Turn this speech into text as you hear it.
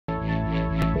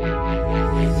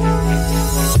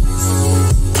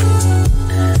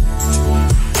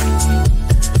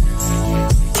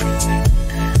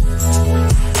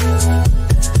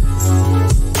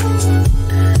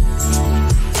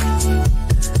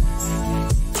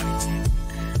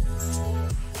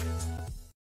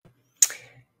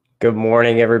Good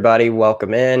morning, everybody.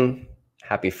 Welcome in.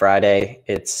 Happy Friday.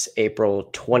 It's April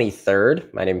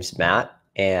 23rd. My name is Matt,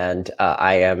 and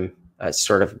I am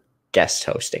sort of guest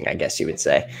hosting, I guess you would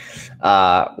say.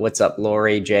 What's up,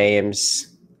 Lori,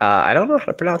 James? I don't know how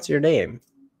to pronounce your name.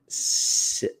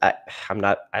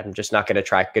 I'm just not going to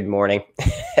try. Good morning.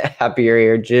 Happy you're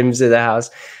here. Jim's in the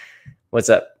house. What's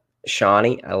up,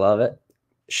 Shawnee? I love it.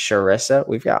 Sharissa.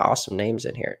 We've got awesome names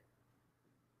in here.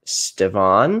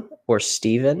 Stevan or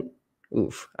Steven.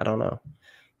 Oof, I don't know.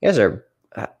 You guys are,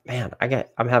 man,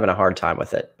 I'm having a hard time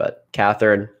with it. But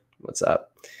Catherine, what's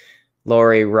up?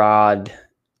 Lori, Rod,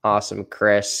 awesome.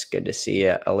 Chris, good to see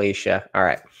you. Alicia. All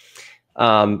right.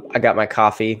 I got my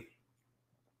coffee.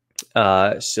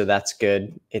 So that's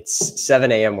good. It's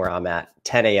 7 a.m. where I'm at,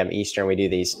 10 a.m. Eastern. We do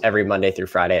these every Monday through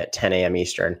Friday at 10 a.m.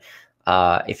 Eastern.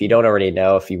 If you don't already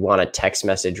know, if you want a text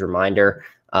message reminder,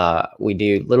 we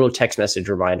do little text message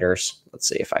reminders. Let's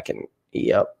see if I can,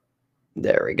 yep,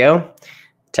 there we go.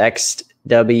 Text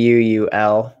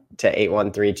WUL to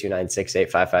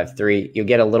 813-296-8553. You'll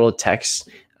get a little text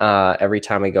every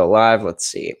time we go live. Let's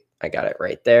see. I got it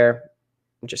right there.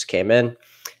 It just came in,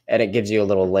 and it gives you a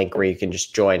little link where you can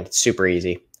just join. It's super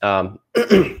easy. I'm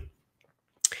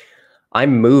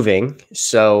moving,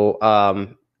 so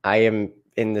I am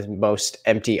in the most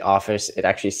empty office. It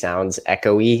actually sounds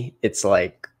echoey. It's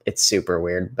super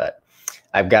weird, but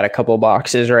I've got a couple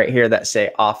boxes right here that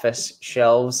say office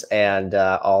shelves, and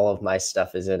all of my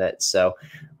stuff is in it. So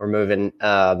we're moving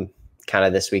kind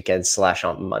of this weekend /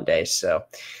 on Monday. So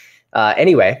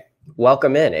anyway,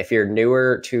 welcome in. If you're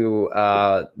newer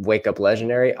to Wake Up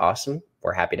Legendary, awesome.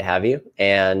 We're happy to have you.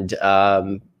 And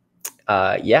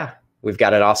yeah, we've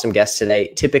got an awesome guest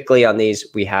today. Typically on these,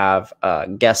 we have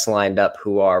guests lined up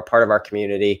who are part of our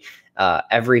community.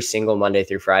 Every single Monday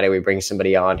through Friday, we bring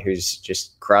somebody on who's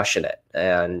just crushing it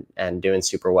and doing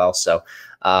super well. So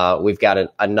we've got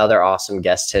another awesome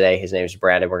guest today. His name is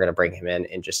Brandon. We're going to bring him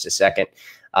in just a second.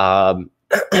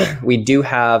 We do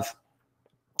have,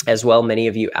 as well, many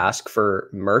of you ask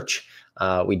for merch.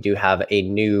 We do have a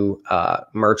new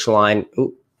merch line.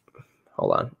 Ooh,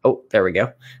 hold on. Oh, there we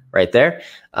go. Right there.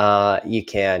 You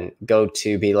can go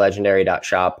to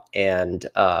belegendary.shop and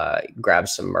grab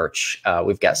some merch.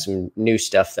 We've got some new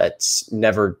stuff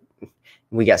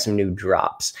we got some new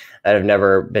drops that have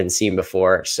never been seen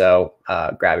before. So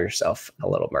grab yourself a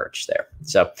little merch there.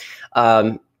 So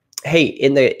hey,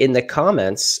 in the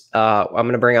comments, I'm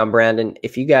going to bring on Brandon.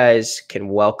 If you guys can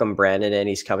welcome Brandon in,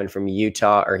 he's coming from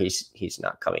Utah, or he's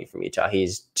not coming from Utah.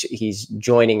 He's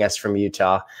joining us from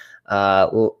Utah.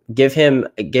 Give him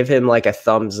like a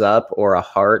thumbs up or a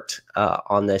heart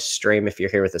on this stream if you're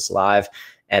here with us live,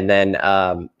 and then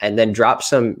drop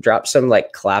some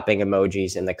like clapping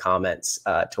emojis in the comments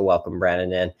to welcome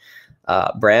Brandon in.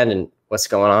 Brandon, what's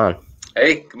going on?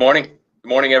 Hey, good morning. Good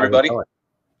morning, everybody.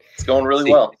 It's going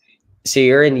really well. So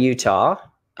you're in Utah.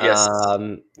 Yes.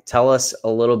 Tell us a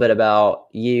little bit about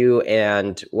you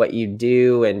and what you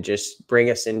do, and just bring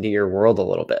us into your world a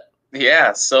little bit.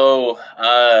 Yeah. So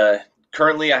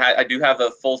currently, I do have a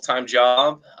full-time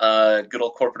job, good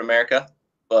old corporate America,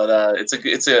 but it's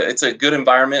a good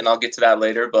environment, and I'll get to that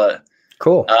later. But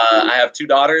cool. I have two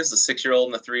daughters, a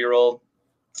 6-year-old and a 3-year-old.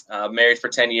 Married for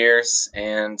 10 years,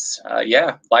 and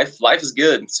yeah, life is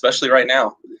good, especially right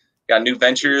now. Got new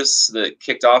ventures that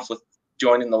kicked off with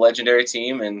joining the Legendary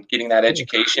team and getting that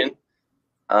education.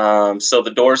 So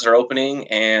the doors are opening,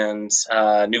 and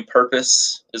new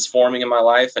purpose is forming in my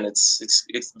life, and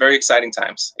it's very exciting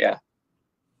times. Yeah.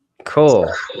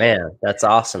 Cool, man. That's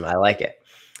awesome. I like it.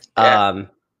 Yeah.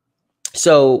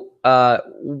 So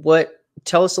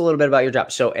tell us a little bit about your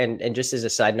job. So, and just as a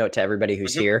side note to everybody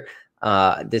who's here,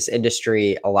 this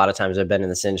industry, a lot of times I've been in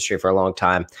this industry for a long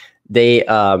time. They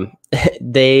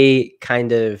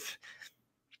kind of,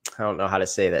 I don't know how to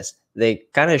say this. They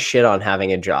kind of shit on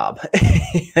having a job.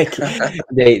 Like,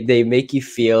 they make you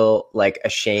feel like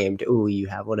ashamed. Ooh, you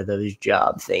have one of those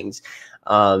job things.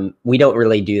 We don't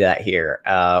really do that here.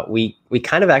 We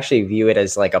kind of actually view it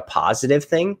as like a positive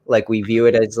thing. Like, we view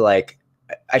it as like,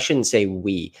 I shouldn't say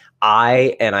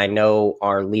I know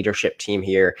our leadership team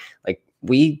here, like,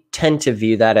 we tend to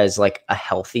view that as like a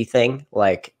healthy thing.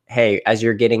 Like, hey, as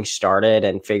you're getting started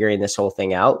and figuring this whole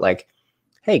thing out, like,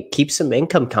 hey, keep some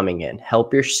income coming in,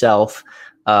 help yourself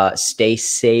stay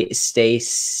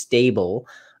stable.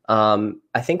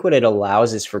 I think what it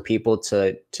allows is for people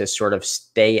to sort of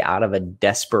stay out of a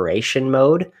desperation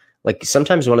mode. Like,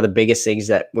 sometimes one of the biggest things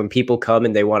that when people come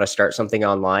and they want to start something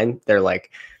online, they're like,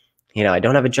 you know, I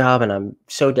don't have a job and I'm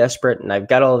so desperate and I've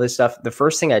got all this stuff. The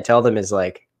first thing I tell them is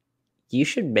like, you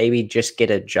should maybe just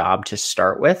get a job to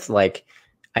start with. Like,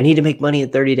 I need to make money in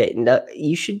 30 days. No,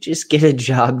 you should just get a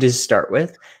job to start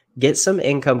with, get some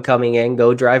income coming in,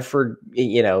 go drive for,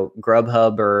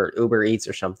 Grubhub or Uber Eats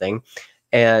or something,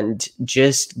 and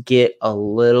just get a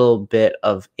little bit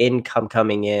of income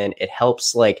coming in. It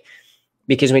helps, like,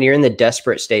 because when you're in the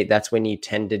desperate state, that's when you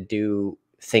tend to do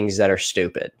things that are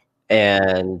stupid.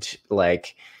 And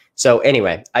like, so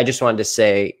anyway, I just wanted to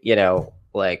say,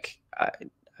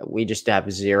 we just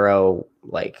have zero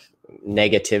like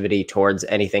negativity towards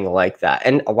anything like that.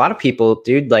 And a lot of people,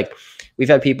 dude, like we've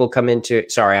had people come into,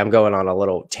 sorry, I'm going on a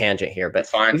little tangent here, but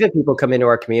Fine. we've had people come into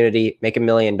our community, make $1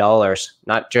 million,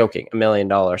 not joking, $1 million.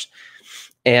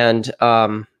 And,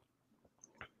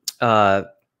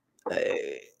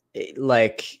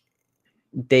 like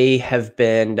they have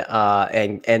been,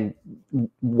 and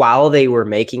while they were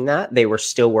making that, they were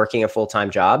still working a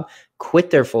full-time job,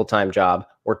 quit their full-time job,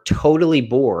 were totally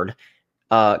bored,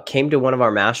 came to one of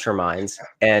our masterminds,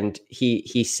 and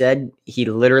he said, he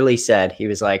literally said, he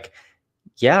was like,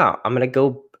 yeah, I'm going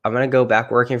to go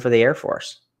back working for the Air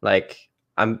Force. Like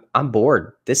I'm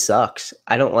bored. This sucks.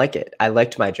 I don't like it. I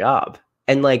liked my job.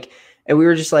 And we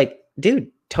were just like,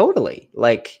 dude, totally.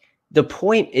 Like the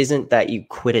point isn't that you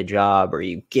quit a job or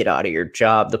you get out of your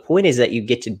job. The point is that you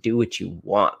get to do what you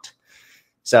want.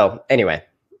 So anyway,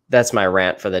 that's my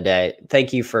rant for the day.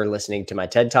 Thank you for listening to my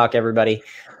TED Talk, everybody.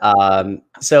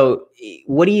 So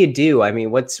what do you do? I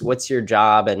mean, what's your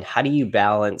job, and how do you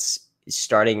balance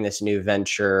starting this new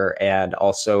venture and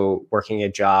also working a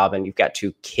job, and you've got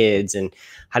 2 kids, and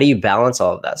how do you balance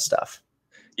all of that stuff?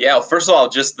 Yeah, well, first of all,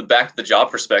 just the back to the job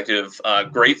perspective,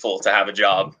 grateful to have a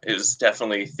job is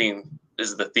definitely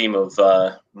the theme of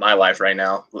my life right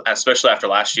now, especially after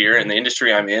last year in the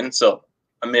industry I'm in. So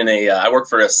I'm in I work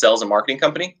for a sales and marketing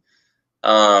company.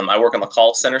 I work on the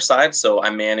call center side. So I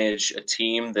manage a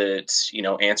team that,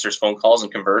 answers phone calls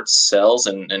and converts, sells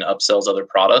and upsells other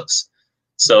products.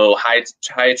 So high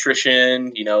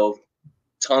attrition,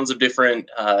 tons of different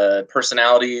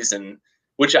personalities, and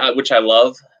which I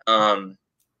love.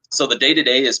 So the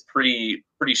day-to-day is pretty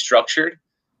structured.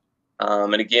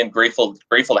 And again, grateful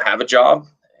to have a job.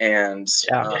 And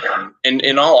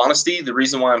in all honesty, the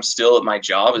reason why I'm still at my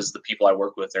job is the people I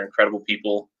work with. They're incredible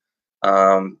people.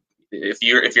 If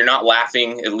you're not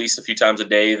laughing at least a few times a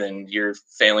day, then you're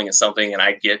failing at something. And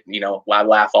I get, I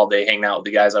laugh all day hanging out with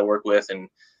the guys I work with, and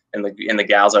the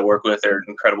gals I work with. They're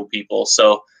incredible people.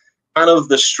 So kind of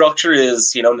the structure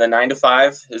is, the 9 to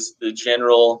 5 is the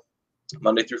general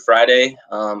Monday through Friday.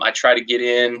 I try to get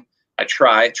in.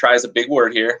 Try is a big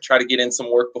word here. Try to get in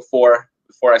some work before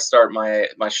I start my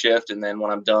shift, and then when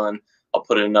I'm done, I'll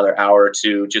put in another hour or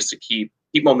two just to keep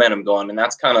momentum going. And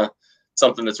that's kind of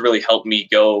something that's really helped me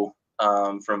go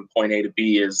from point A to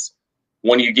B. Is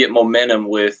when you get momentum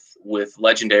with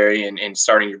Legendary and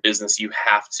starting your business, you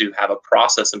have to have a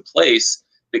process in place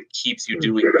that keeps you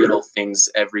doing little things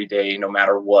every day, no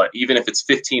matter what. Even if it's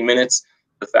 15 minutes,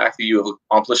 the fact that you have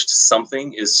accomplished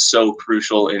something is so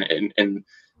crucial, and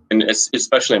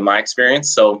especially in my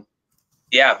experience. So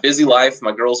yeah, busy life.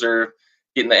 My girls are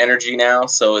getting the energy now,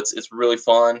 so it's really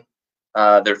fun.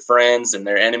 They're friends and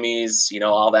they're enemies,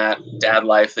 all that dad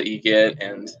life that you get,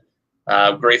 and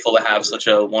grateful to have such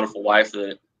a wonderful wife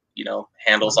that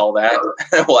handles all that.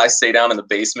 While I stay down in the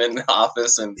basement in the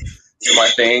office and do my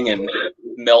thing and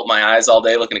melt my eyes all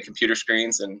day looking at computer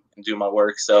screens and do my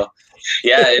work. So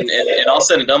yeah, and all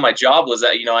said and done, my job was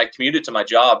that, I commuted to my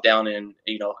job down in,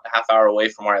 a half hour away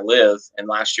from where I live. And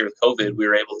last year with COVID, we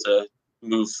were able to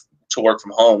move to work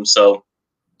from home. So,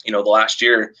 the last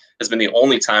year has been the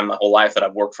only time my whole life that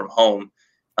I've worked from home.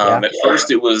 At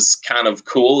first it was kind of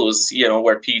cool. It was,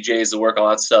 wear PJs to work, all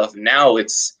that stuff. Now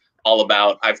it's all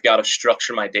about, I've got to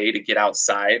structure my day to get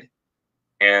outside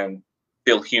and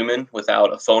feel human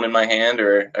without a phone in my hand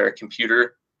or a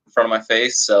computer in front of my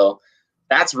face. So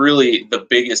that's really the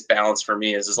biggest balance for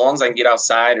me, is as long as I can get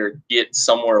outside or get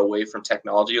somewhere away from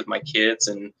technology with my kids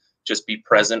and just be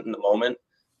present in the moment.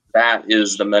 That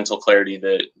is the mental clarity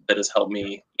that has helped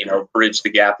me, bridge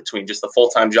the gap between just the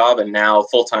full-time job and now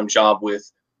full-time job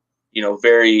with,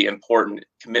 very important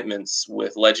commitments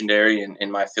with Legendary and in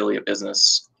my affiliate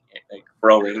business,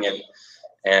 growing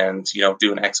and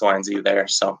doing X, Y, and Z there.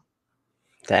 So.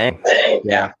 Dang.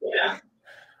 Yeah.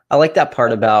 I like that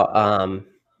part about,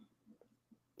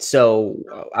 so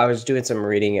I was doing some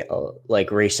reading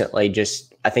recently,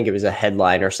 just, I think it was a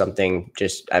headline or something.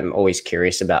 Just, I'm always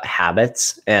curious about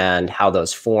habits and how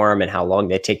those form and how long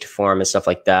they take to form and stuff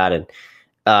like that. And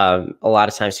a lot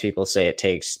of times people say it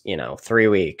takes, 3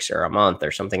 weeks or a month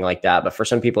or something like that. But for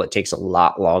some people, it takes a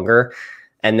lot longer.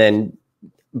 And then,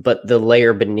 but the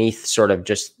layer beneath sort of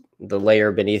just the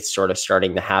layer beneath sort of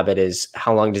starting the habit is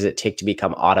how long does it take to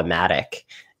become automatic?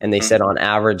 And they said on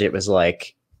average, it was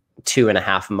like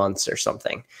 2.5 months or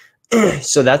something.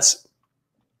 So that's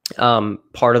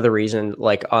part of the reason,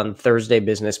 like on Thursday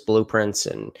business blueprints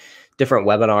and different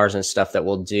webinars and stuff that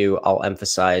we'll do, I'll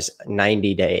emphasize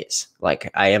 90 days.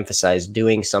 Like I emphasize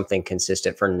doing something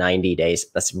consistent for 90 days.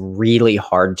 That's really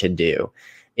hard to do.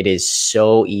 It is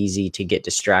so easy to get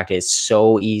distracted. It's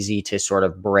so easy to sort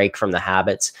of break from the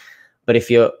habits. But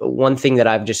one thing that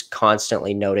I've just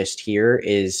constantly noticed here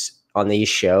is on these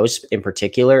shows in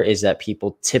particular is that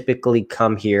people typically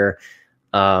come here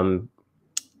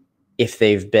if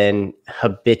they've been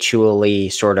habitually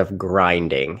sort of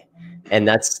grinding, and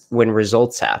that's when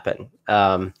results happen.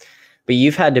 But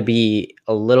you've had to be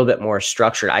a little bit more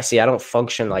structured. I don't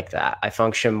function like that. I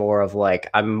function more of like,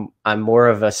 I'm more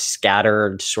of a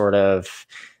scattered sort of,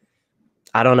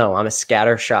 I don't know. I'm a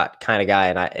scattershot kind of guy,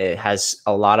 and it has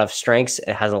a lot of strengths.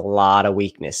 It has a lot of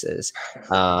weaknesses.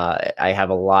 I have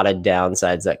a lot of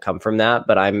downsides that come from that,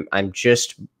 but I'm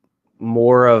just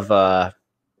more of a,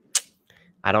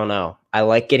 I don't know. I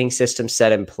like getting systems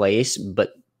set in place,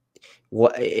 but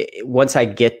once I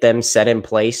get them set in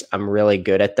place, I'm really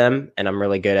good at them, and I'm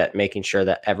really good at making sure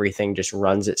that everything just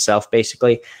runs itself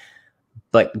basically.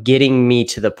 But getting me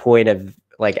to the point of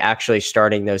like actually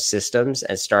starting those systems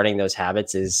and starting those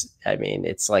habits is, I mean,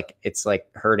 it's like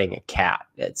herding a cat.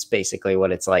 It's basically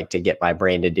what it's like to get my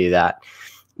brain to do that.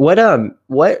 What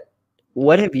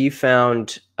have you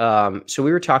found? So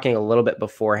we were talking a little bit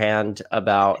beforehand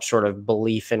about sort of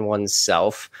belief in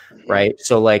oneself, right?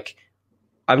 So like,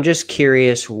 I'm just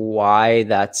curious why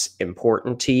that's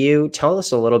important to you. Tell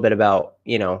us a little bit about,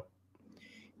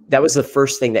 that was the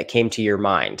first thing that came to your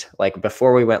mind, like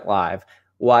before we went live.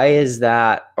 Why is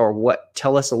that, or what?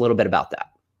 Tell us a little bit about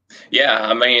that. Yeah,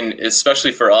 I mean,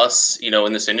 especially for us,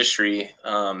 in this industry,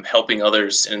 helping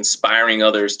others, inspiring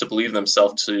others to believe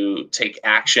themselves, to take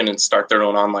action and start their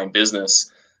own online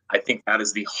business. I think that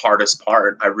is the hardest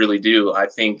part. I really do. I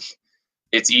think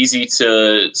it's easy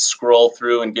to scroll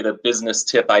through and get a business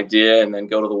tip idea and then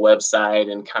go to the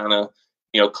website and kind of,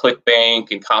 click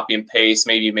bank and copy and paste.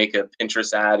 Maybe you make a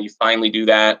Pinterest ad. You finally do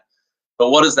that. But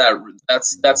what is that?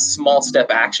 That's small step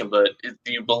action. But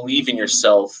do you believe in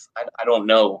yourself? I don't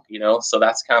know, So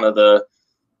that's kind of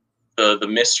the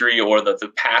mystery, or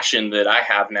the passion that I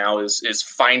have now is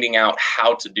finding out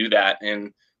how to do that.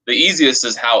 And the easiest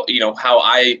is how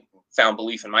I found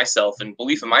belief in myself. And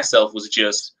belief in myself was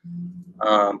just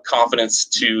confidence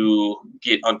to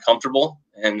get uncomfortable.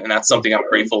 And that's something I'm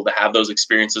grateful to have those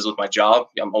experiences with my job.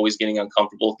 I'm always getting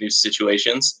uncomfortable with new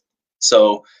situations.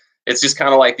 So it's just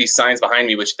kind of like these signs behind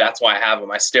me, which that's why I have them.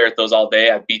 I stare at those all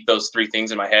day. I beat those 3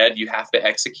 things in my head. You have to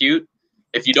execute.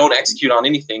 If you don't execute on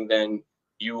anything, then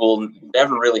you will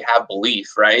never really have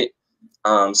belief, right?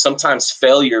 Sometimes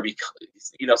failure,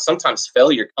 sometimes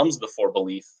failure comes before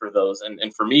belief for those.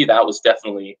 And for me, that was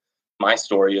definitely my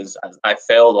story. Is I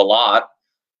failed a lot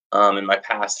in my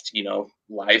past,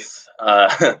 life.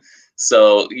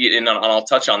 So, and I'll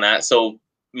touch on that. So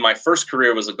my first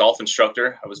career was a golf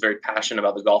instructor. I was very passionate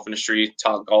about the golf industry,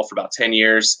 taught golf for about 10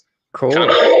 years. Cool. Kind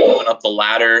of moving up the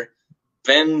ladder.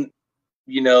 Then,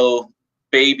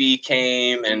 baby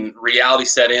came and reality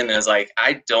set in as like,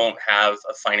 I don't have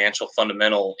a financial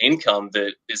fundamental income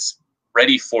that is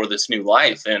ready for this new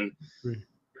life. And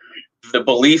the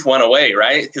belief went away,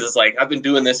 right? Because it's like, I've been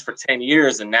doing this for 10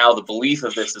 years and now the belief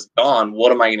of this is gone.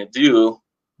 What am I going to do?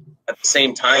 At the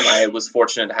same time, I was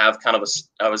fortunate to have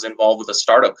I was involved with a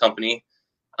startup company.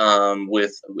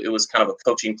 It was kind of a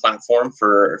coaching platform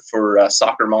for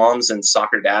soccer moms and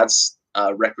soccer dads,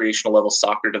 recreational level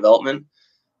soccer development.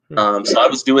 So I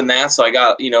was doing that. So I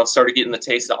got, started getting the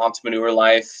taste of entrepreneur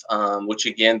life, which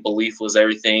again, belief was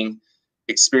everything.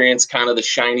 Experienced kind of the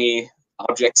shiny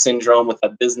object syndrome with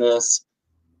that business.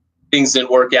 Things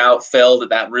didn't work out, failed at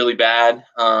that really bad.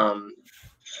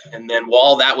 And then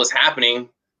while that was happening,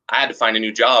 I had to find a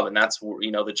new job. And that's where,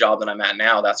 the job that I'm at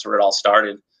now, that's where it all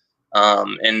started.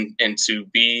 And to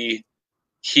be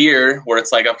here where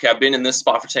it's like, okay, I've been in this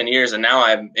spot for 10 years and now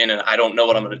I'm in an I don't know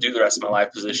what I'm going to do the rest of my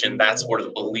life position. That's where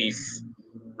the belief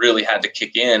really had to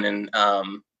kick in. And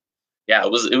yeah,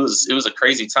 it was a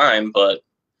crazy time, but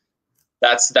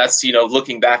that's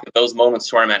looking back at those moments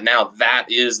to where I'm at now, that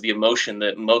is the emotion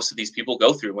that most of these people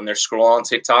go through when they're scrolling on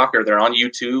TikTok or they're on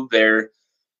YouTube.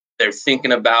 They're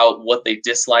thinking about what they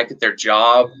dislike at their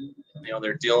job.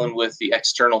 They're dealing with the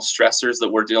external stressors that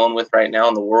we're dealing with right now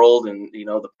in the world. And,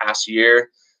 the past year,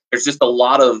 there's just a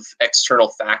lot of external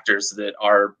factors that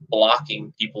are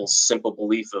blocking people's simple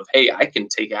belief of, hey, I can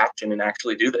take action and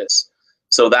actually do this.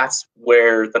 So that's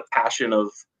where the passion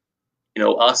of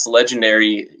us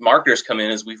legendary marketers come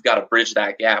in is we've got to bridge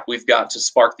that gap. We've got to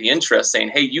spark the interest saying,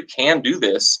 hey, you can do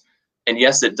this. And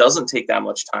yes, it doesn't take that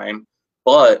much time,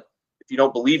 but if you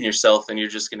don't believe in yourself, then you're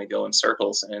just going to go in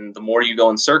circles. And the more you go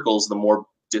in circles, the more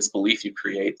disbelief you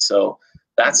create. So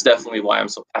that's definitely why I'm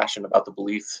so passionate about the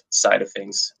belief side of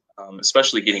things,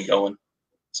 especially getting going.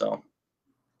 So,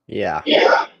 yeah.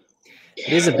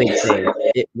 It is a big thing.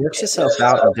 It works itself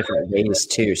out in different ways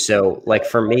too. So like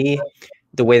for me,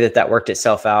 the way that worked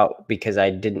itself out, because I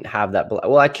didn't have that.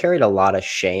 Well, I carried a lot of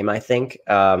shame, I think,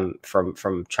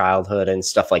 from childhood and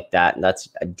stuff like that. And that's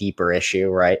a deeper issue,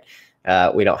 right?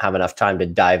 We don't have enough time to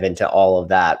dive into all of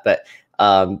that, but,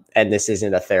 and this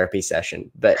isn't a therapy session,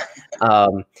 but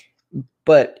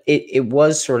it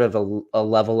was sort of a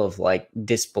level of like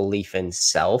disbelief in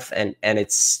self. And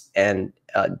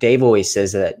Dave always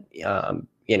says that,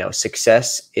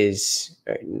 success is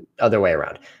other way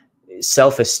around.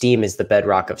 Self-esteem is the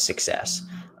bedrock of success.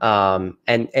 And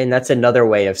that's another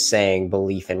way of saying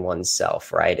belief in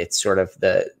oneself, right? It's sort of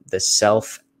the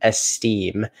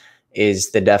self-esteem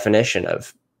is the definition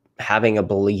of having a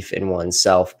belief in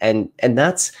oneself. And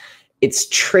it's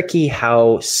tricky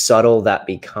how subtle that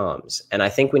becomes. And I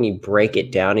think when you break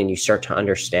it down and you start to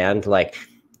understand, like,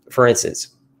 for instance,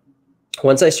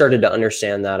 once I started to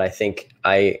understand that, I think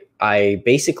I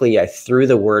basically threw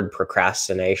the word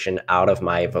procrastination out of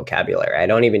my vocabulary. I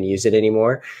don't even use it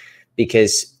anymore,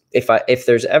 because if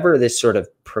there's ever this sort of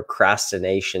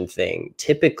procrastination thing,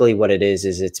 typically what it is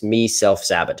it's me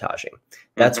self-sabotaging.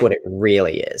 That's what it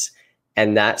really is.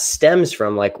 And that stems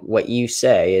from, like what you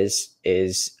say, is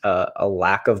a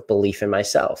lack of belief in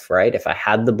myself, right? If I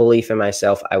had the belief in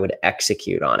myself, I would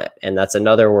execute on it. And that's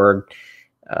another word,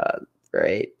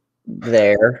 right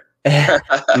there.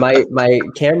 my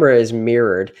camera is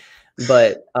mirrored,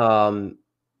 but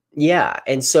yeah.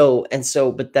 And so,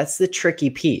 but that's the tricky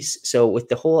piece. So with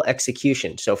the whole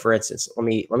execution. So for instance, let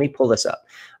me pull this up.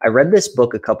 I read this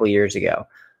book a couple years ago.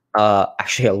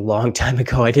 Actually a long time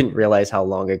ago. I didn't realize how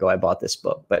long ago I bought this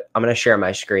book, but I'm going to share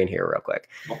my screen here real quick.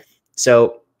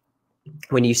 So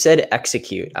when you said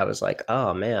execute, I was like,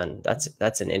 oh man,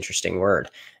 that's an interesting word.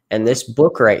 And this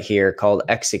book right here called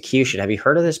Execution. Have you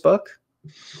heard of this book?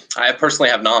 I personally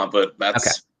have not, but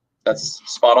that's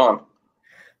spot on.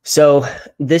 So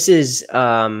this is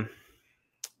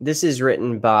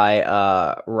written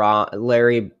by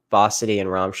Larry Bossidy and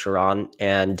Ram Charan,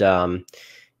 and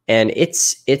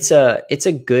it's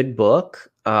a good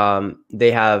book.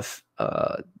 They have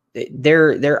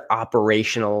they're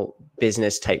operational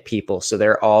business type people, so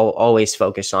they're always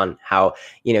focused on how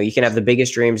you can have the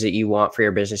biggest dreams that you want for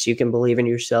your business. You can believe in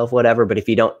yourself, whatever, but if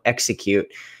you don't execute,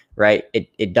 right,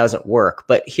 it doesn't work.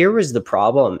 But here was the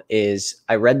problem: is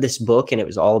I read this book and it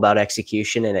was all about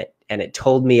execution, and it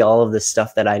told me all of the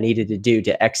stuff that I needed to do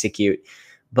to execute.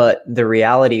 But the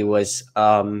reality was,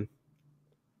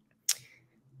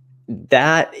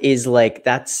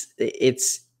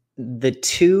 it's the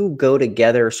two go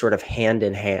together sort of hand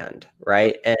in hand,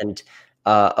 right? And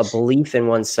a belief in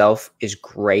oneself is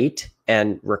great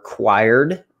and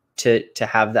required to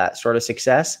have that sort of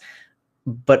success,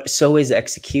 but so is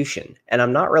execution. And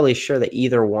I'm not really sure that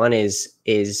either one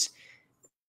is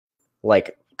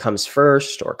like comes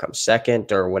first or comes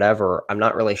second or whatever. I'm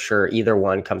not really sure either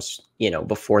one comes,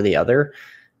 before the other.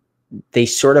 They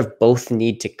sort of both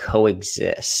need to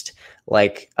coexist.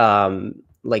 Like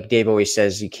Dave always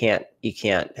says, you can't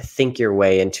think your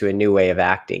way into a new way of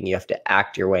acting. You have to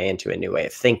act your way into a new way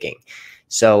of thinking.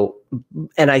 So,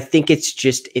 and I think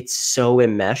it's so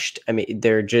enmeshed. I mean,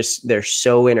 they're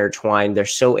so intertwined. They're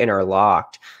so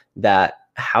interlocked that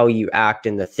how you act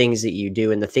and the things that you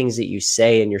do and the things that you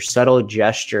say and your subtle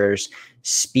gestures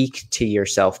speak to your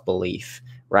self-belief,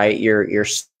 right? You're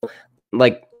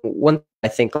like, one thing I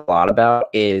think a lot about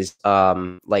is,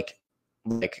 like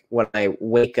when I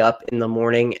wake up in the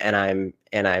morning and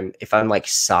if I'm like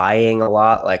sighing a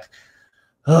lot, like,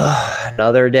 oh,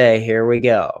 another day, here we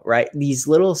go, right? These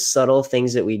little subtle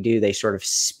things that we do, they sort of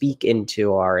speak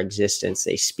into our existence.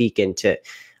 They speak into,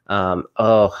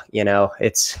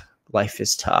 life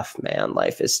is tough, man.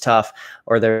 Life is tough.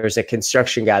 Or there's a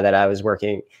construction guy that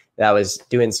that was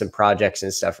doing some projects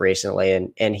and stuff recently.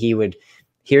 And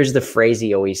here's the phrase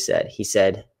he always said. He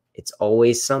said, it's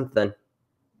always something.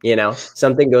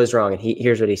 Something goes wrong. And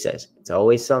here's what he says. It's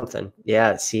always something.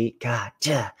 Yeah. See, God,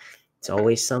 yeah, it's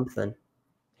always something.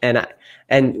 And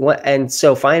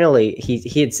so finally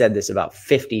he had said this about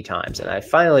 50 times. And I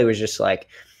finally was just like,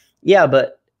 yeah,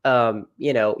 but,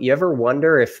 you ever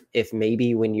wonder if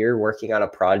maybe when you're working on a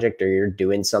project or you're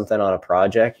doing something on a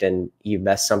project and you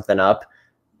mess something up,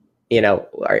 you know,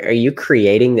 are you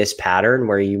creating this pattern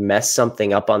where you mess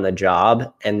something up on the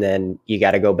job and then you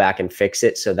got to go back and fix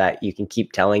it so that you can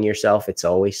keep telling yourself it's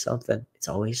always something, it's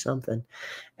always something.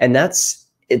 And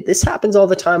this happens all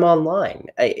the time online.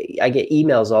 I get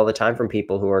emails all the time from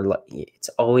people who are like, it's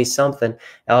always something.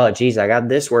 Oh, geez, I got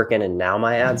this working and now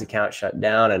my ads account shut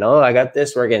down. And oh, I got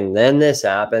this working and then this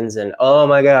happens. And oh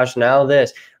my gosh, now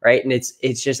this, right? And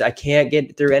it's just, I can't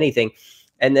get through anything.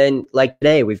 And then like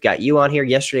today, we've got you on here.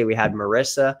 Yesterday, we had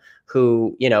Marissa,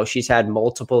 who, you know, she's had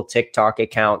multiple TikTok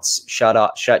accounts shut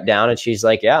down. And she's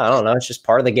like, yeah, I don't know. It's just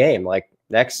part of the game. Like,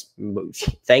 next,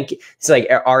 thank you. It's like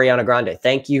Ariana Grande.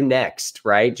 Thank you. Next,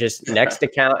 right? Just next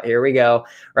account. Here we go.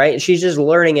 Right. And she's just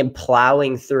learning and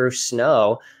plowing through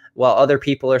snow while other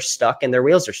people are stuck and their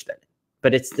wheels are spinning.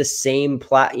 But it's the same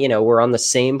you know, we're on the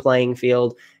same playing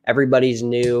field. Everybody's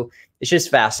new. It's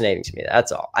just fascinating to me.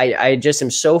 That's all. I just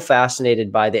am so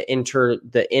fascinated by the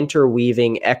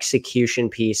interweaving execution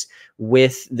piece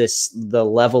with the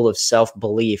level of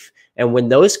self-belief. And when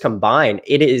those combine,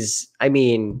 it is, I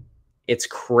mean, it's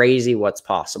crazy what's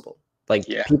possible. Like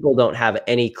people don't have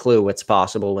any clue what's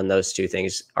possible when those two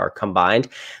things are combined.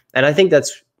 And I think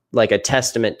that's like a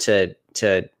testament to,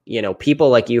 you know, people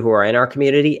like you who are in our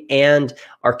community and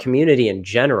our community in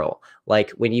general.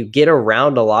 Like when you get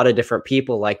around a lot of different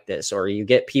people like this, or you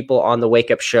get people on the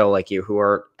Wake Up Show like you who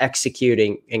are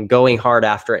executing and going hard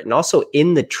after it, and also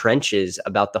in the trenches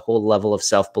about the whole level of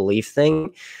self-belief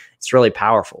thing, it's really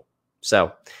powerful.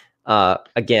 So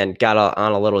again, got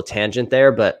on a little tangent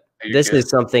there, but this is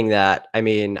something that, I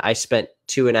mean, I spent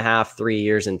 2.5, 3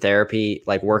 years in therapy,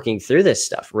 like working through this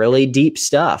stuff, really deep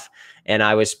stuff. And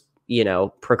I was, you know,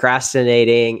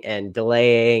 procrastinating and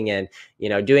delaying and, you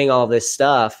know, doing all this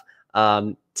stuff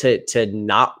to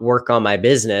not work on my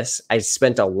business. I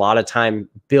spent a lot of time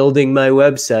building my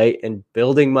website and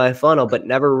building my funnel, but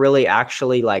never really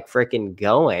actually like freaking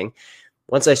going.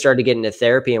 Once I started getting into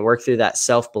therapy and work through that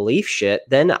self-belief shit,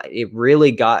 then it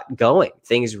really got going.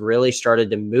 Things really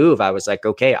started to move. I was like,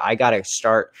 okay, I got to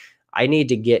start. I need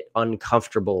to get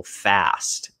uncomfortable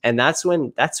fast. And that's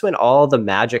when all the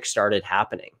magic started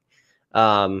happening.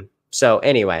 So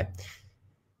anyway,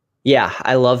 yeah,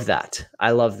 I love that.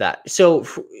 I love that. So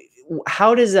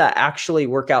how does that actually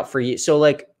work out for you? So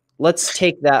like, let's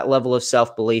take that level of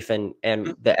self-belief and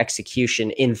the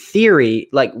execution in theory.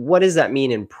 Like, what does that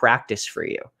mean in practice for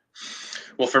you?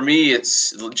 Well, for me,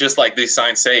 it's just like these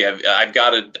signs say, I've got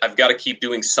to keep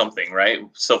doing something, right?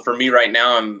 So for me right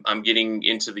now, I'm getting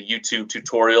into the YouTube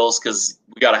tutorials because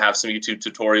we got to have some YouTube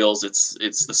tutorials.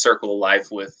 It's the circle of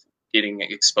life with getting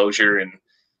exposure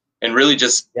and really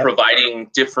just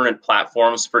providing different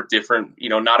platforms for different, you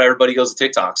know, not everybody goes to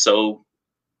TikTok. So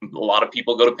a lot of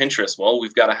people go to Pinterest. Well,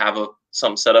 we've got to have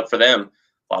something set up for them.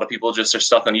 A lot of people just are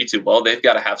stuck on YouTube. Well, they've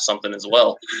got to have something as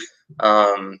well.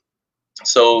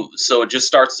 So it just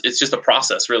starts. It's just a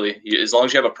process, really. As long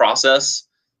as you have a process,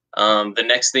 the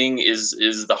next thing is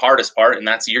the hardest part, and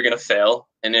that's you're going to fail.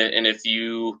 And if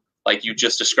you, like you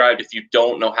just described, if you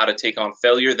don't know how to take on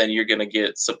failure, then you're going to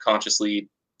get subconsciously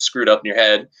screwed up in your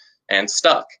head and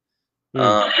stuck.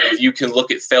 If you can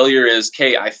look at failure as,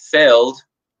 okay, I failed.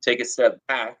 Take a step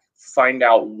back, find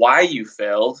out why you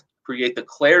failed, create the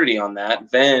clarity on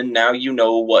that. Then now you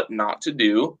know what not to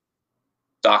do,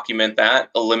 document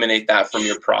that, eliminate that from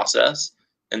your process.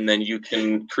 And then you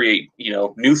can create, you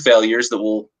know, new failures that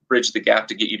will bridge the gap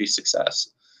to get you to success.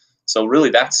 So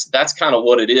really that's kind of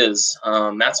what it is.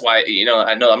 That's why, you know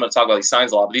I'm going to talk about these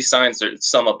signs a lot, but these signs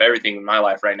sum up everything in my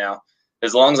life right now.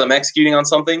 As long as I'm executing on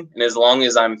something, and as long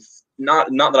as I'm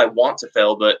not that I want to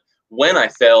fail, but when I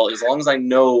fail, as long as I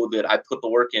know that I put the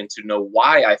work in to know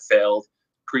why I failed,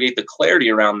 create the clarity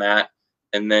around that,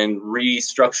 and then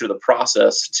restructure the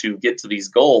process to get to these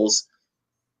goals,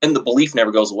 and the belief never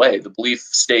goes away. The belief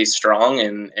stays strong,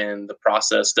 and the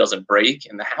process doesn't break,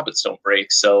 and the habits don't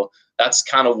break. So that's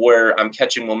kind of where I'm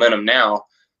catching momentum now.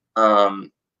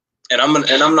 And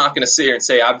I'm not going to sit here and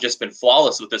say I've just been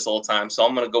flawless with this whole time. So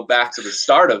I'm going to go back to the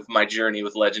start of my journey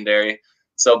with Legendary.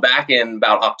 So back in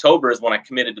about October is when I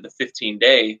committed to the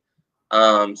 15-day,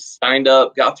 signed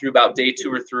up, got through about day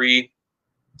 2 or 3,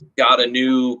 got a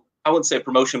new, I wouldn't say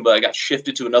promotion, but I got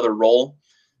shifted to another role.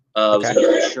 It was a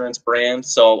new insurance brand.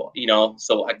 So, you know,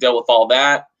 so I dealt with all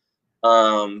that.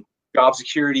 Job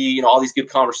security, you know, all these good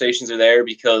conversations are there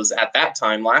because at that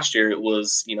time last year, it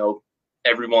was, you know,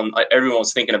 everyone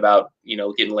was thinking about, you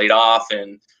know, getting laid off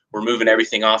and we're moving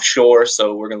everything offshore.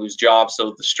 So we're going to lose jobs.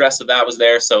 So the stress of that was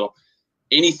there. So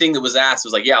anything that was asked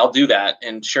was like, yeah, I'll do that.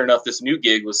 And sure enough, this new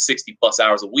gig was 60+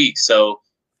 hours a week. So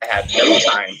I had no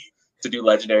time to do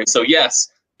Legendary. So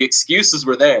yes, the excuses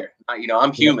were there. You know,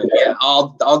 I'm human. Yeah,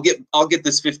 I'll get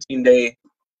this 15-day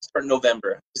start in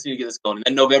November. Just need to get this going. And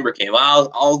then November came.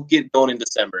 I'll get going in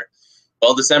December.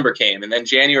 Well, December came, and then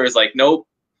January was like, nope,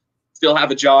 still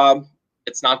have a job.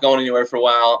 It's not going anywhere for a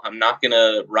while. I'm not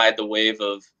gonna ride the wave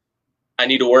of I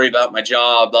need to worry about my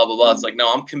job, blah blah blah. It's like,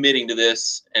 no, I'm committing to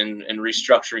this and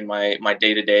restructuring my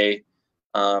day to day,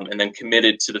 and then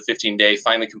committed to the 15-day.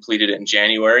 Finally completed it in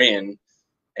January, and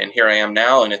here I am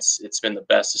now, and it's been the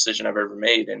best decision I've ever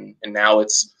made. And now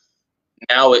it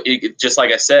just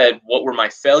like I said, what were my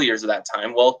failures at that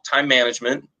time? Well, time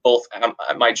management, both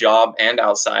at my job and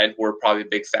outside, were probably a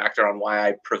big factor on why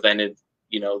I prevented,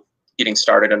 you know, getting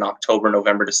started in October,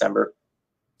 November, December.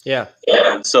 Yeah.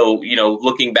 And so, you know,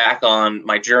 looking back on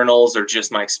my journals or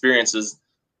just my experiences,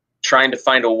 trying to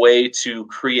find a way to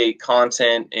create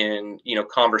content and, you know,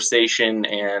 conversation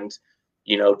and,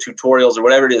 you know, tutorials or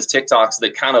whatever it is, TikToks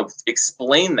that kind of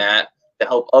explain that to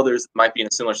help others that might be in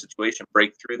a similar situation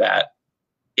break through that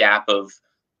gap of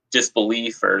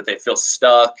disbelief, or they feel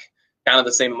stuck. Kind of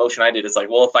the same emotion I did. It's like,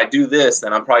 well, if I do this,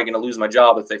 then I'm probably going to lose my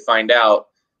job if they find out.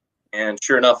 And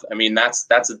sure enough, I mean, that's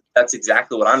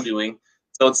exactly what I'm doing.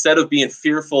 So instead of being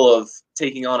fearful of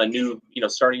taking on a new, you know,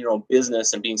 starting your own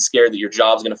business and being scared that your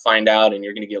job's going to find out and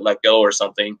you're going to get let go or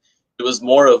something, it was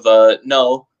more of a,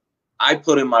 no, I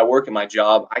put in my work in my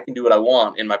job. I can do what I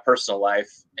want in my personal life,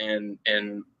 and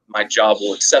my job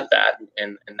will accept that.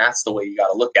 And that's the way you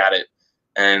got to look at it.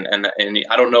 And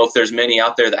I don't know if there's many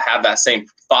out there that have that same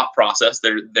thought process.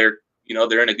 They're you know,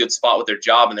 they're in a good spot with their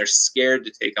job and they're scared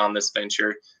to take on this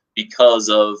venture because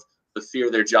of the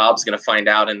fear their job's going to find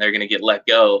out and they're going to get let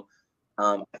go.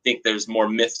 I think there's more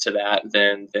myth to that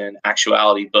than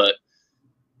actuality, but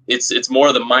it's more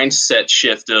of the mindset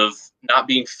shift of not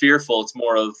being fearful. It's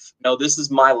more of, no, this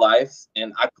is my life,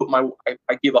 and I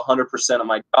give 100% of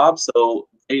my job, so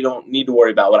you don't need to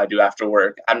worry about what I do after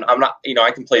work. I'm not, you know,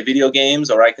 I can play video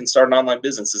games or I can start an online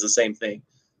business. It's the same thing.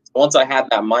 So once I had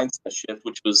that mindset shift,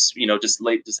 which was, you know, just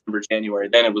late December, January,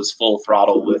 then it was full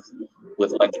throttle with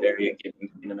Legendary and getting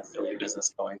an affiliate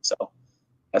business going. So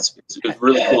it's a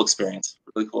really cool experience.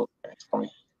 Really cool experience for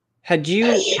me. Had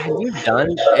you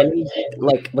done any,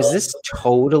 like, was this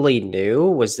totally new?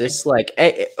 Was this like,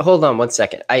 hey, hold on one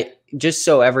second. Just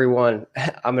so everyone,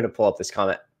 I'm going to pull up this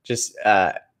comment. Just,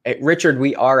 Richard,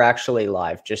 we are actually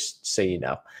live, just so you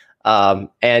know.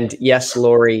 And yes,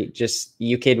 Lori, just,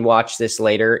 you can watch this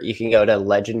later. You can go to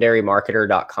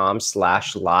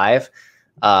legendarymarketer.com/live.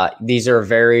 These are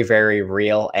very, very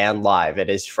real and live. It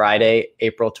is Friday,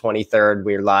 April 23rd.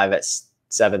 We're live at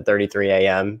 7:33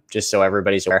 a.m. just so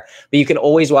everybody's aware. But you can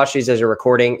always watch these as a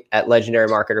recording at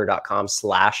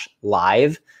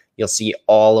legendarymarketer.com/live. You'll see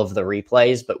all of the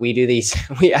replays, but we do these,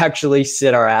 we actually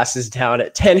sit our asses down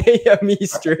at 10 a.m.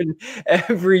 Eastern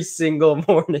every single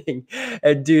morning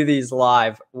and do these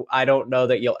live. I don't know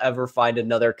that you'll ever find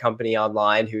another company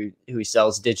online who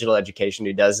sells digital education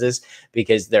who does this,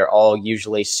 because they're all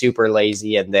usually super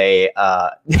lazy and they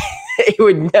they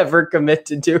would never commit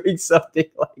to doing something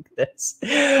like this.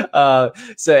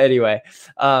 So anyway,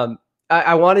 I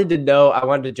wanted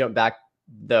to jump back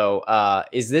though.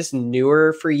 Is this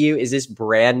newer for you? Is this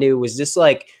brand new? Was this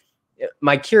like,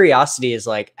 my curiosity is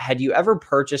like, had you ever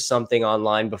purchased something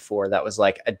online before that was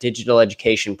like a digital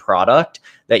education product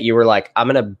that you were like, I'm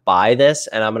going to buy this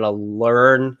and I'm going to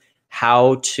learn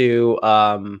how to,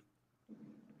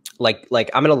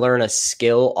 like I'm going to learn a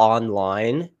skill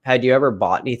online. Had you ever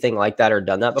bought anything like that or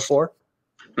done that before?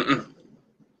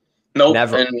 Nope.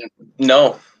 Never. And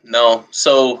no.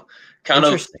 So kind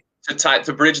of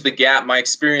to bridge the gap, my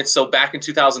experience. So back in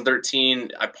 2013,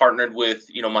 I partnered with,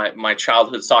 you know, my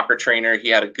childhood soccer trainer. He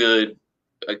had a good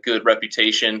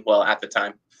reputation. Well, at the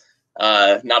time,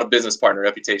 not a business partner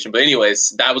reputation, but anyways,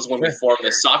 that was when we formed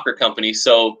this soccer company.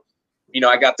 So, you know,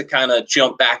 I got to kind of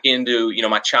jump back into, you know,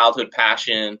 my childhood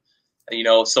passion, you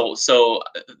know, so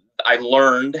I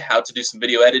learned how to do some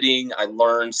video editing. I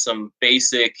learned some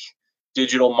basic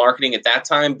digital marketing at that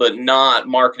time, but not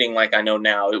marketing like I know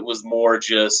now. It was more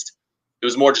just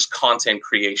content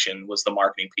creation was the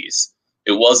marketing piece.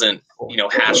 It wasn't, you know,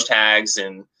 hashtags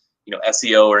and, you know,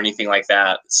 SEO or anything like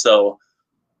that. So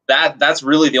that's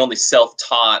really the only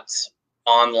self-taught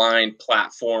online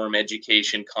platform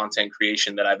education content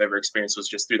creation that I've ever experienced, was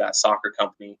just through that soccer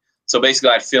company. So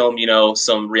basically I'd film, you know,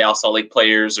 some Real Salt Lake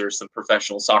players or some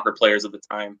professional soccer players at the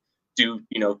time, do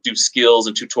skills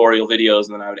and tutorial videos,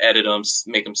 and then I would edit them,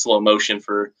 make them slow motion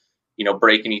for, you know,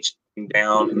 breaking each thing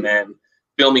down, and then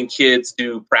filming kids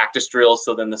do practice drills.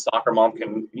 So then the soccer mom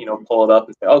can, you know, pull it up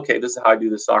and say, okay, this is how I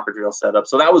do the soccer drill setup.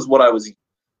 So that was what I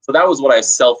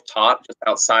self-taught just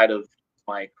outside of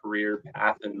my career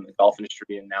path in the golf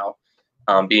industry and now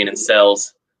being in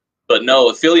sales. But no,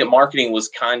 affiliate marketing was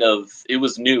it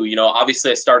was new. You know,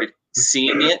 obviously I started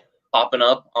seeing it popping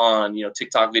up on, you know,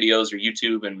 TikTok videos or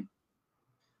YouTube, and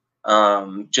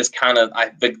just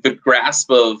the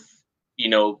grasp of, you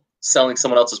know, selling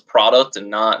someone else's product and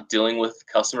not dealing with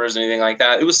customers or anything like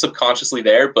that. It was subconsciously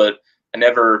there, but I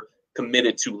never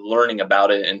committed to learning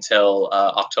about it until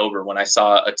October, when I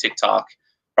saw a TikTok,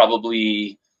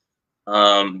 probably,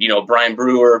 you know, Brian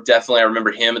Brewer, definitely. I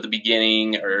remember him at the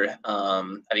beginning, or I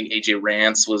think AJ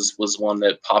Rance was one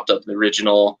that popped up in the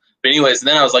original. But anyways,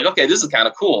 then I was like, okay, this is kind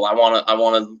of cool. I want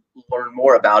to learn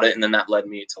more about it. And then that led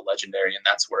me to Legendary, and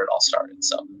that's where it all started.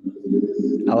 So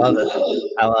I love it.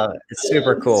 I love it. It's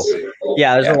super cool.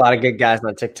 Yeah, there's a lot of good guys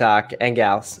on TikTok and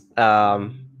gals.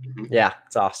 Yeah,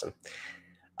 it's awesome.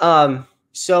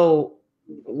 So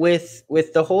with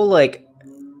the whole, like,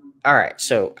 all right,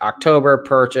 so October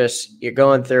purchase, you're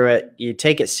going through it, you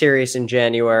take it serious in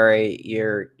January,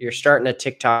 you're starting a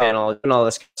TikTok channel and all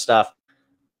this kind of stuff.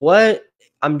 What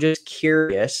I'm just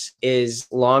curious is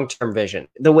long-term vision.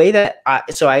 The way that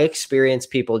I experience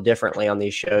people differently on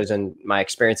these shows, and my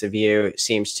experience of you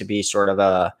seems to be sort of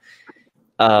a,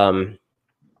 I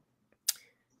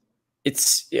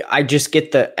just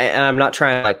get and I'm not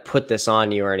trying to like put this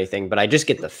on you or anything, but I just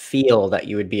get the feel that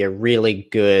you would be a really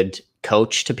good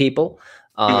coach to people.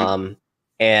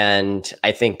 And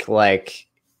I think, like,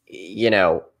 you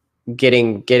know,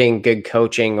 getting good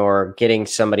coaching, or getting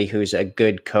somebody who's a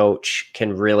good coach,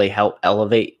 can really help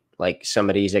elevate like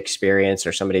somebody's experience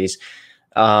or somebody's,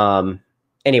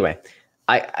 anyway,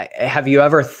 I have you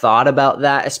ever thought about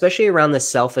that, especially around the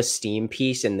self-esteem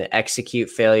piece and the execute,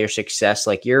 failure, success?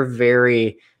 Like, you're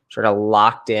very sort of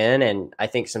locked in. And I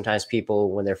think sometimes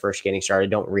people, when they're first getting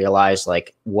started, don't realize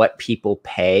like what people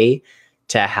pay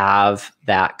to have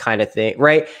that kind of thing,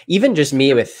 right? Even just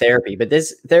me with therapy, but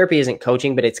this therapy isn't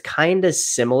coaching, but it's kind of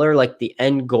similar. Like, the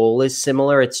end goal is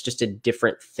similar. It's just a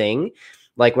different thing.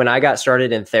 Like, when I got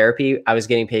started in therapy, I was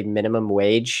getting paid minimum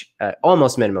wage,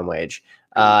 almost minimum wage,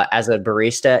 as a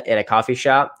barista at a coffee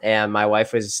shop. And my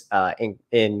wife was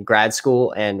in grad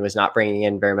school and was not bringing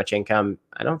in very much income.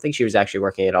 I don't think she was actually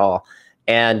working at all.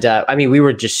 And I mean, we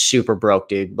were just super broke,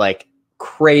 dude. Like,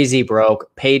 crazy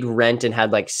broke, paid rent and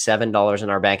had like $7 in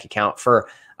our bank account for,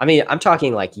 I mean, I'm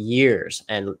talking like years,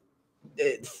 and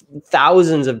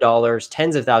thousands of dollars,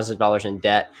 tens of thousands of dollars in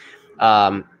debt,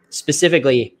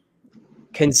 specifically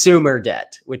consumer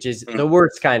debt, which is the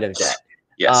worst kind of debt.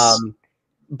 Yes.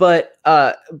 But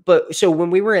so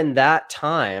when we were in that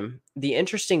time, the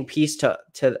interesting piece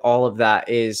to all of that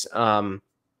is,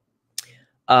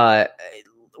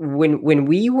 when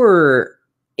we were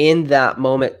in that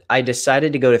moment, I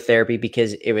decided to go to therapy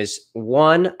because it was,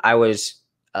 one, I was,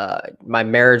 my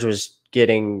marriage was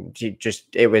getting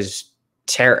just, it was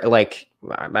like,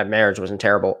 my marriage wasn't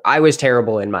terrible. I was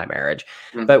terrible in my marriage,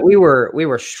 but we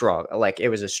were struggle. Like, it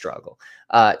was a struggle.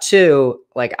 Two,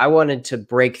 like, I wanted to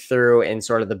break through in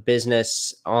sort of the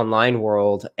business online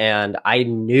world. And I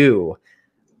knew,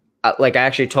 like, I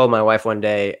actually told my wife one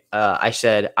day, I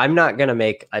said, I'm not going to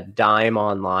make a dime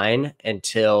online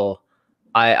until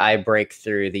I break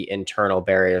through the internal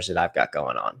barriers that I've got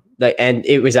going on. And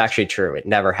it was actually true. It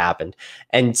never happened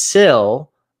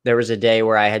until there was a day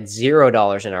where I had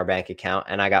 $0 in our bank account,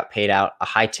 and I got paid out a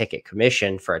high ticket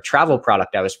commission for a travel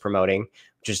product I was promoting,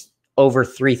 which is over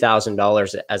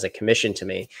 $3,000 as a commission to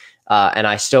me. And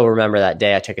I still remember that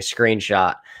day. I took a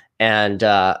screenshot. And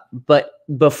but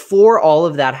before all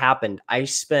of that happened, I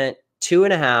spent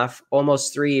 2.5,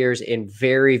 almost 3 years in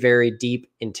very, very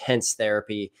deep, intense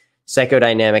therapy,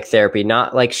 psychodynamic therapy,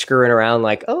 not like screwing around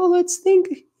like, oh, let's think,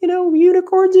 you know,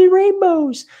 unicorns and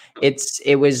rainbows.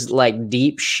 It was like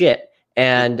deep shit.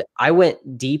 And I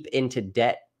went deep into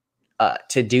debt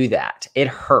to do that. It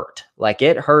hurt. Like,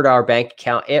 it hurt our bank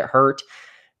account. It hurt.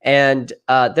 And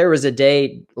there was a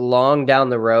day long down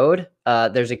the road.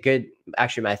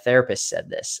 Actually, my therapist said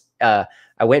this. I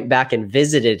went back and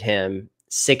visited him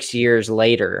 6 years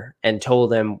later and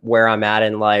told him where I'm at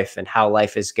in life and how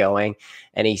life is going.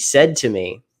 And he said to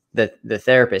me, the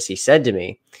therapist, he said to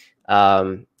me,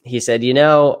 he said, you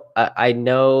know, I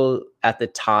know at the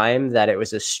time that it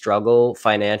was a struggle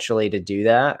financially to do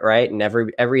that, right? And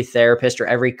every therapist or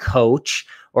every coach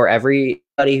or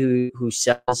everybody who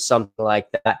sells something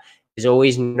like that is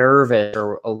always nervous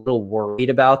or a little worried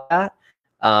about that.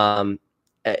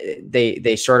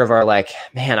 They sort of are like,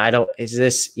 man, is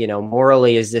this, you know,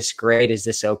 morally, is this great? Is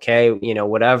this okay? You know,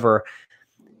 whatever.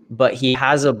 But he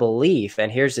has a belief,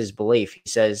 and here's his belief. He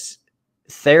says,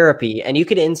 therapy, and you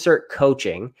could insert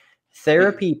coaching,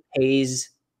 therapy pays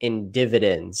in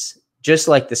dividends just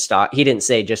like the stock, he didn't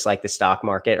say just like the stock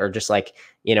market or just like,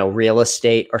 you know, real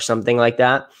estate or something like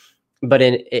that. But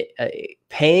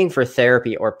paying for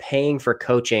therapy or paying for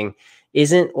coaching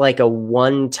isn't like a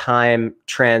one-time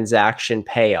transaction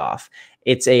payoff.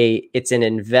 It's an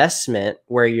investment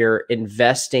where you're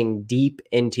investing deep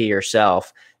into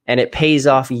yourself, and it pays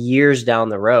off years down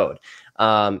the road.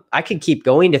 I could keep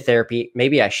going to therapy.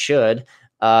 Maybe I should.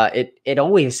 It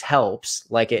always helps.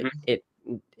 Like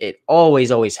it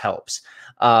always helps.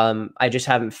 I just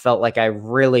haven't felt like I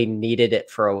really needed it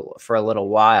for a little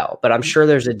while, but I'm sure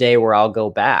there's a day where I'll go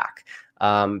back,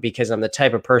 because I'm the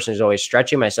type of person who's always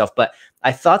stretching myself. But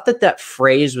I thought that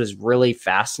phrase was really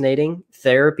fascinating.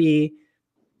 Therapy,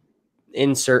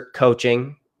 insert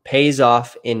coaching, pays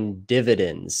off in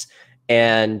dividends.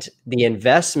 And the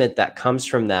investment that comes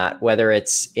from that, whether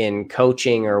it's in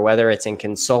coaching or whether it's in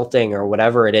consulting or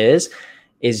whatever it is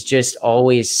just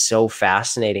always so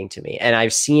fascinating to me. And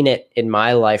I've seen it in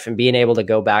my life, and being able to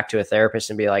go back to a therapist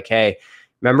and be like, hey,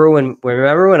 remember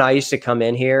when I used to come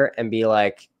in here and be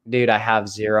like, dude, I have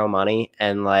zero money,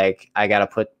 and like, I gotta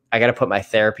put my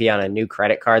therapy on a new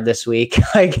credit card this week.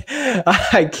 Like,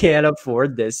 I can't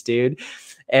afford this, dude.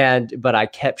 But I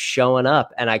kept showing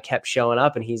up, and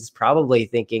and he's probably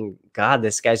thinking, God,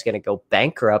 this guy's going to go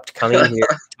bankrupt coming here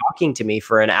talking to me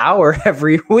for an hour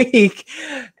every week.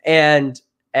 And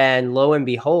lo and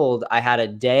behold, I had a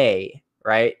day,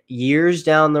 right? Years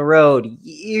down the road, 5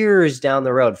 years down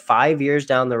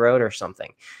the road or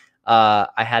something.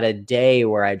 I had a day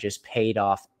where I just paid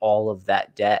off all of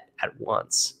that debt at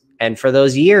once. And for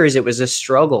those years, it was a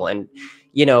struggle. And,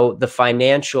 you know, the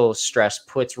financial stress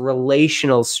puts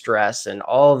relational stress and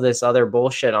all of this other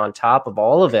bullshit on top of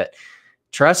all of it.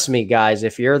 Trust me, guys,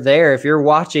 if you're there, if you're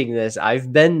watching this,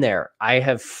 I've been there. I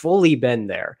have fully been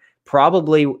there,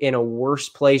 probably in a worse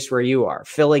place where you are,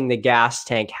 filling the gas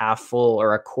tank half full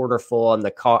or a quarter full in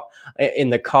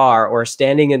the car, or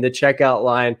standing in the checkout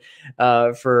line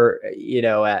for, you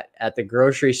know, at the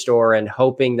grocery store and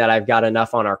hoping that I've got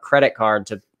enough on our credit card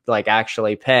to like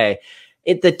actually pay.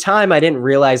 At the time, I didn't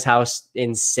realize how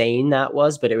insane that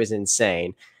was, but it was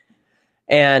insane.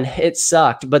 And it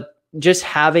sucked. But just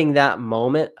having that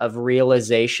moment of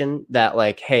realization that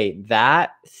like, hey,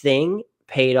 that thing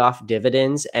paid off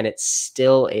dividends, and it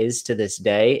still is to this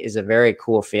day, is a very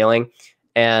cool feeling.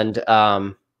 And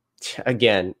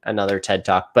again, another TED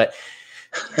Talk. But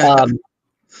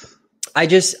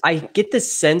I get the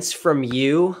sense from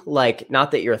you, like,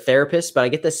 not that you're a therapist, but I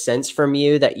get the sense from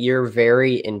you that you're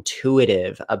very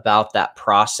intuitive about that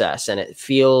process, and it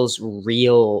feels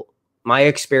real. My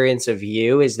experience of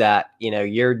you is that, you know,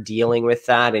 you're dealing with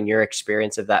that, and your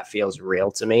experience of that feels real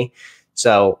to me.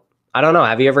 So I don't know.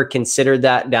 Have you ever considered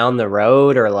that down the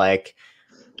road, or like?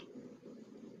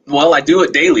 Well, I do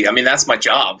it daily. I mean, that's my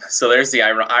job. So there's the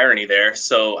irony there.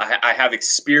 So I have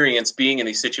experience being in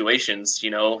these situations, you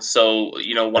know. So,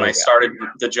 you know, when I started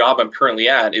the job I'm currently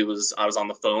at, I was on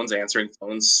the phones, answering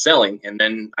phones, selling. And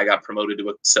then I got promoted to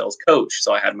a sales coach.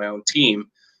 So I had my own team.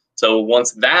 So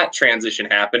once that transition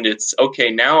happened, it's okay,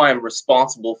 now I'm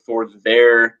responsible for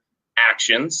their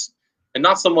actions and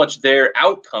not so much their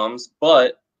outcomes,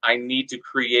 but I need to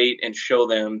create and show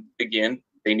them, again,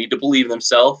 they need to believe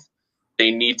themselves.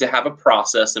 They need to have a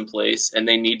process in place, and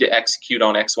they need to execute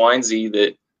on X, Y, and Z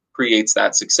that creates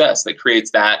that success, that creates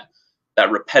that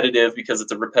repetitive, because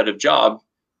it's a repetitive job,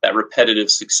 that repetitive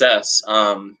success.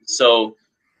 So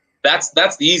that's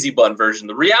the easy button version.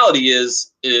 The reality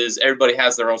is everybody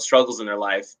has their own struggles in their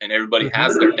life, and everybody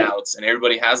has their doubts, and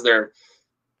everybody has their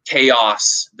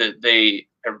chaos that they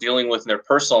are dealing with in their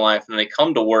personal life, and they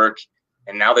come to work,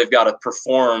 and now they've got to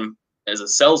perform as a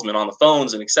salesman on the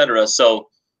phones and etc. So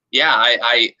yeah,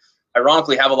 I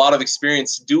ironically have a lot of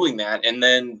experience doing that. And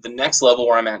then the next level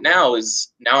where I'm at now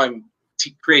is now I'm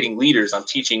creating leaders. I'm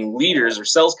teaching leaders or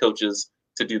sales coaches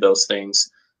to do those things.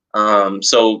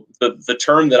 So the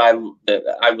term that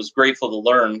I was grateful to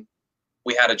learn,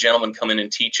 we had a gentleman come in and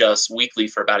teach us weekly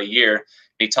for about a year.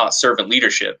 He taught servant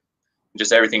leadership,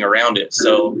 just everything around it.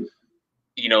 So,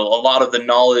 you know, a lot of the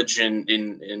knowledge and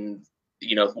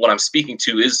you know, what I'm speaking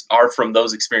to are from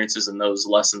those experiences and those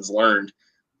lessons learned.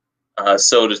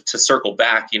 So to circle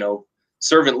back, you know,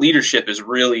 servant leadership is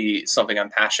really something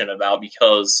I'm passionate about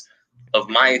because of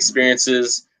my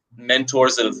experiences,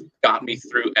 mentors that have got me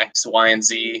through X, Y, and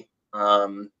Z,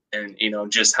 and you know,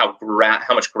 just how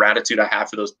much gratitude I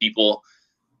have for those people.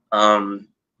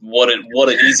 What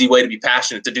an easy way to be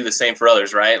passionate, to do the same for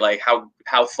others, right? Like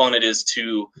how fun it is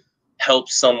to help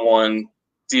someone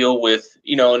deal with,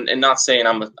 you know, and not saying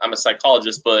I'm a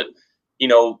psychologist, but you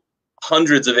know,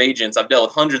 hundreds of agents. I've dealt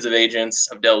with hundreds of agents.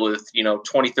 I've dealt with, you know,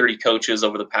 20, 30 coaches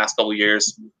over the past couple of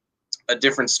years. a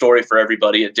different story for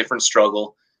everybody, a different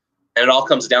struggle. And it all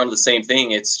comes down to the same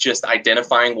thing. It's just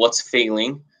identifying what's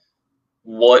failing,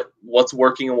 what's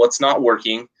working and what's not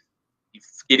working,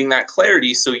 getting that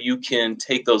clarity so you can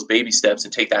take those baby steps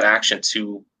and take that action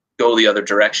to go the other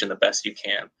direction the best you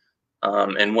can.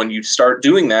 And when you start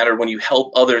doing that, or when you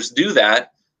help others do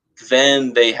that,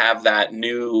 then they have that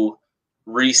new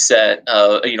reset,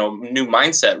 new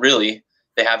mindset, really.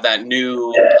 They have that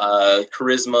new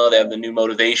charisma, they have the new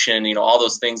motivation, all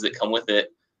those things that come with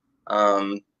it.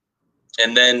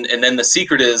 And then the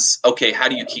secret is, okay, how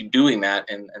do you keep doing that?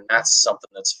 And that's something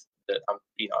that I'm,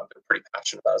 I've been pretty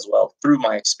passionate about as well through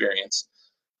my experience.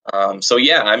 So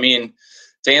yeah, I mean,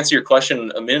 to answer your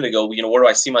question a minute ago, where do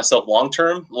I see myself long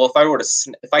term? Well,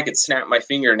 if I could snap my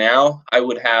finger now, I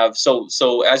would have. So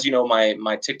as you know,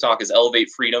 my TikTok is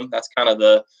Elevate Freedom. That's kind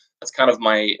of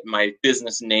my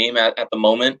business name at the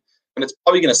moment, and it's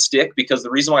probably going to stick, because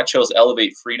the reason why I chose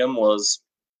Elevate Freedom was,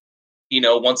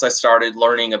 once I started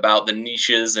learning about the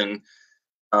niches and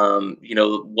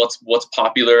what's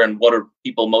popular and what are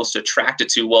people most attracted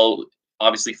to. Well,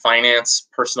 obviously finance,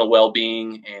 personal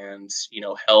well-being, and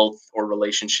health or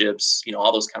relationships,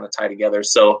 all those kind of tie together.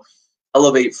 So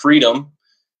Elevate Freedom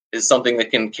is something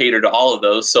that can cater to all of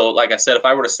those. So like I said, if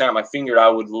I were to snap my finger, I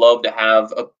would love to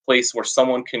have a place where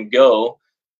someone can go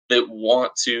that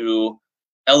want to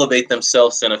elevate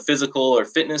themselves in a physical or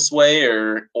fitness way,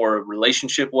 or a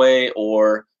relationship way,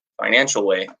 or financial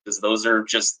way, because those are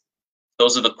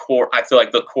the core. I feel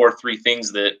like the core three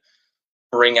things that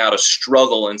bring out a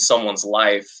struggle in someone's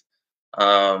life.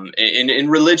 In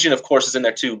religion, of course, is in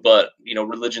there too, but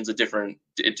religion's a different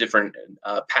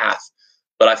path.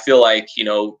 But I feel like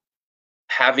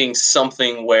having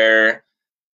something where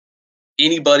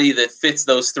anybody that fits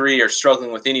those three or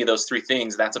struggling with any of those three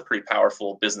things, that's a pretty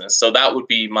powerful business. So that would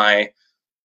be my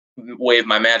wave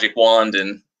my magic wand,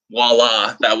 and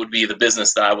voila, that would be the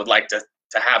business that I would like to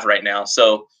have right now.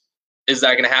 So is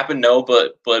that going to happen? No,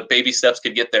 but baby steps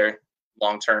could get there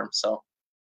long term. So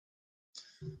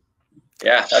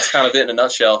yeah, that's kind of it in a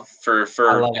nutshell for if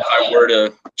I were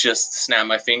to just snap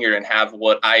my finger and have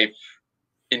what I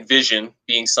envision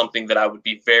being something that I would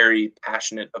be very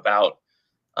passionate about.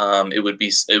 It would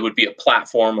be a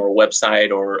platform or a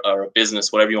website or a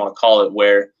business, whatever you want to call it,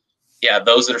 where, yeah,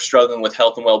 those that are struggling with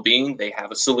health and well-being, they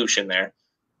have a solution there.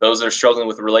 Those that are struggling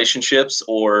with relationships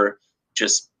or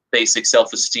just basic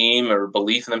self-esteem or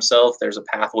belief in themselves, there's a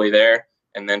pathway there,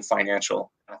 and then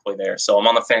financial pathway there. So I'm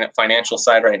on the financial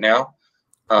side right now,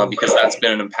 because that's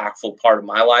been an impactful part of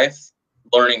my life.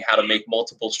 Learning how to make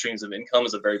multiple streams of income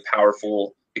is a very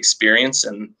powerful experience,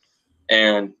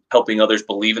 and helping others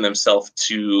believe in themselves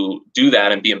to do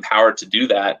that and be empowered to do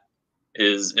that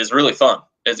is really fun.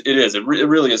 It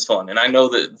really is fun. And I know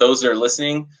that those that are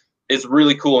listening, it's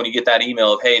really cool when you get that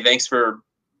email of, hey, thanks for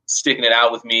sticking it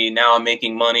out with me. Now I'm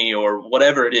making money, or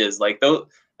whatever it is. Like,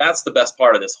 that's the best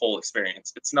part of this whole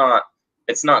experience. It's not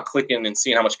clicking and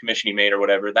seeing how much commission you made or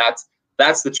whatever. That's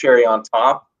the cherry on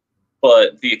top.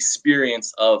 But the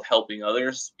experience of helping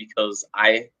others, because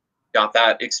I got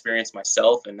that experience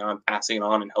myself, and now I'm passing it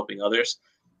on and helping others.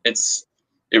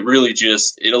 It really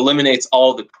just, it eliminates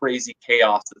all the crazy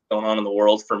chaos that's going on in the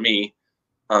world for me.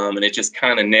 And it just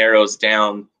kind of narrows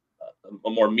down a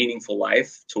more meaningful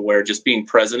life, to where just being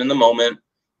present in the moment,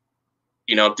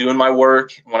 doing my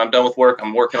work. When I'm done with work,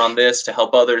 I'm working on this to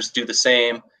help others do the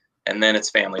same. And then it's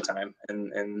family time.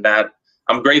 And that,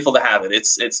 I'm grateful to have it.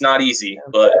 It's not easy,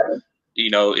 but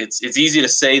it's easy to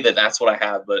say that that's what I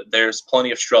have, but there's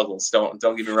plenty of struggles. Don't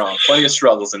get me wrong. Plenty of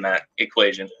struggles in that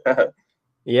equation.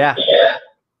 Yeah.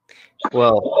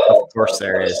 Well, of course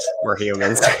there is. We're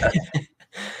humans.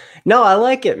 No, I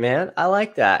like it, man. I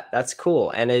like that. That's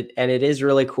cool. And it is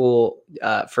really cool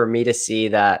for me to see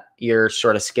that your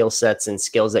sort of skill sets and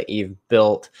skills that you've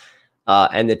built,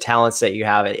 and the talents that you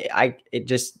have.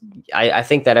 I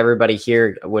think that everybody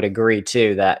here would agree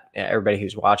too, that everybody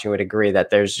who's watching would agree that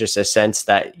there's just a sense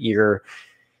that you're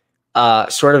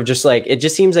sort of just like, it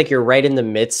just seems like you're right in the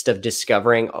midst of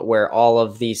discovering where all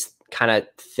of these kind of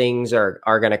things are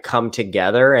going to come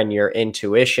together, and your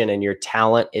intuition and your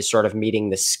talent is sort of meeting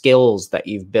the skills that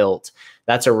you've built.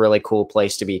 That's a really cool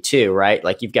place to be too, right?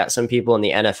 Like, you've got some people in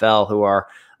the NFL who are,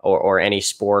 or any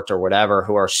sport or whatever,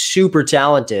 who are super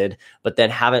talented, but then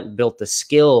haven't built the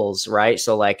skills, right?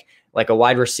 So like a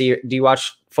wide receiver. Do you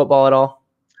watch football at all?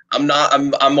 I'm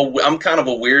kind of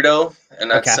a weirdo, and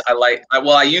that's, okay.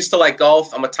 I used to like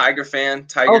golf. I'm a Tiger fan.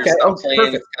 Tigers, okay. I'm playing.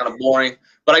 Perfect. It's kind of boring.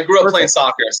 But I grew up playing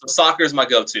soccer, so soccer is my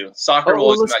go-to. Soccer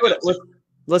always my go-to.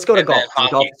 Let's go to golf.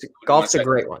 Golf's a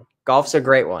great one. Golf's a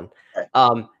great one.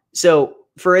 So,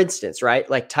 for instance, right,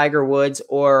 like Tiger Woods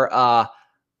or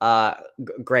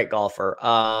great golfer,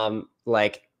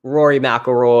 like Rory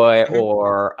McIlroy,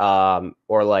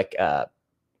 or like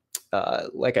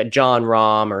a John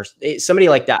Rahm or somebody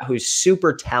like that who's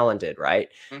super talented, right?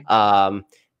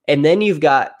 And then you've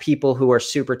got people who are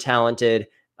super talented,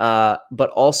 but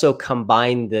also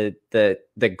combine the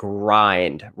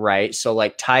grind, right? So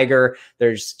like Tiger,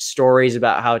 there's stories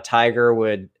about how Tiger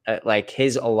would like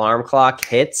his alarm clock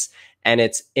hits and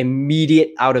it's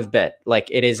immediate out of bed. Like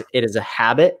it is a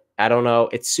habit. I don't know.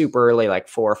 It's super early, like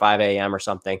 4 or 5 a.m. or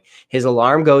something. His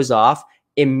alarm goes off,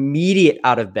 immediate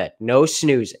out of bed, no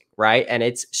snoozing, right? And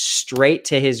it's straight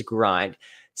to his grind.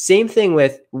 Same thing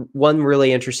with one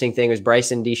really interesting thing was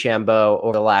Bryson DeChambeau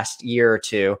over the last year or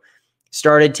two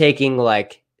started taking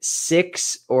like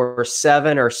 6 or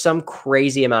 7 or some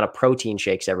crazy amount of protein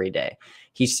shakes every day.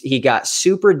 He got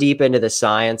super deep into the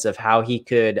science of how he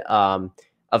could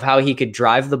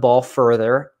drive the ball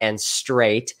further and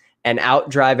straight and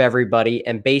outdrive everybody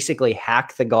and basically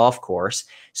hack the golf course.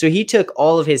 So he took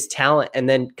all of his talent and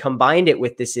then combined it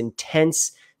with this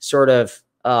intense sort of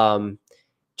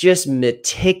just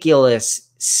meticulous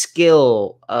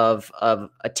skill of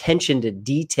attention to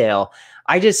detail.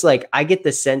 I get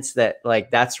the sense that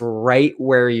like that's right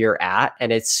where you're at,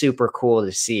 and it's super cool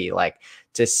to see. Like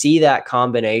to see that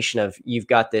combination of you've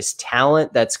got this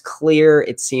talent that's clear.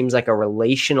 It seems like a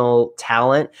relational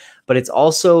talent, but it's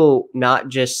also not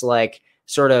just like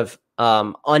sort of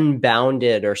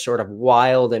unbounded or sort of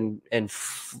wild and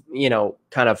you know,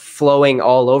 kind of flowing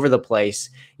all over the place.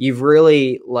 You've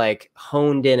really like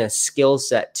honed in a skill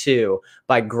set too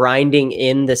by grinding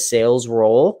in the sales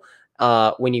role.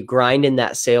 When you grind in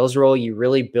that sales role, you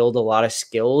really build a lot of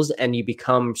skills and you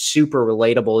become super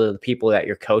relatable to the people that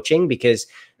you're coaching, because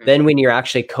then when you're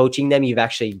actually coaching them, you've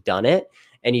actually done it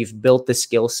and you've built the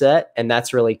skill set, and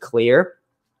that's really clear.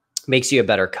 Makes you a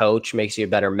better coach, makes you a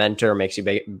better mentor, makes you,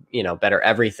 better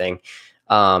everything.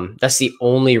 That's the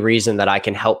only reason that I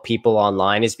can help people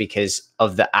online, is because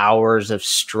of the hours of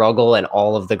struggle and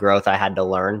all of the growth I had to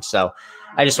learn. So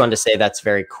I just wanted to say that's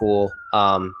very cool.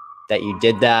 That you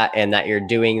did that and that you're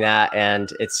doing that.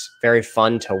 And it's very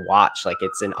fun to watch. Like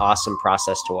it's an awesome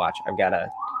process to watch. I've got a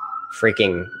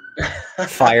freaking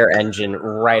fire engine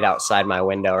right outside my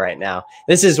window right now.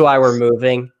 This is why we're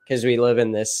moving, because we live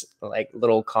in this like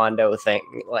little condo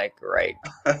thing, like right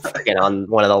freaking on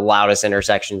one of the loudest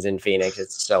intersections in Phoenix.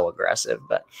 It's so aggressive.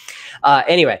 But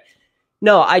anyway,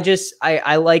 no,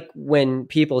 I like when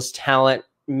people's talent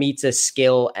meets a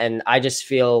skill, and I just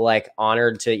feel like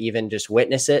honored to even just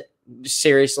witness it.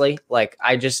 Seriously, like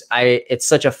it's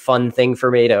such a fun thing for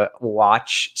me to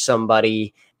watch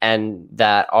somebody, and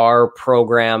that our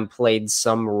program played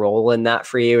some role in that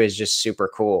for you is just super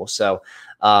cool. So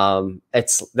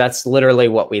that's literally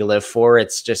what we live for.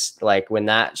 It's just like when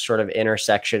that sort of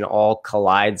intersection all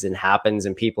collides and happens,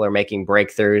 and people are making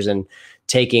breakthroughs and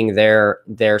taking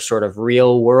their sort of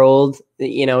real world,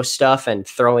 stuff and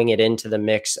throwing it into the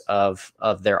mix of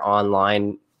their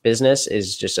online business,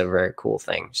 is just a very cool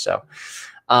thing. So,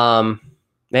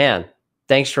 man,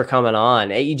 thanks for coming on.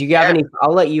 Hey, do you have any,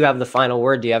 I'll let you have the final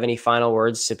word. Do you have any final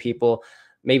words to people?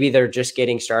 Maybe they're just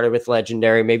getting started with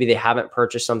Legendary. Maybe they haven't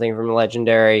purchased something from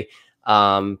Legendary.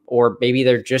 Or maybe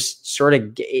they're just sort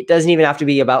of, it doesn't even have to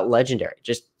be about Legendary.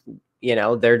 Just,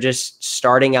 they're just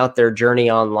starting out their journey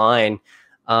online.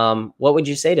 What would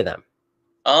you say to them?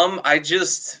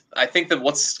 I think that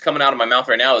what's coming out of my mouth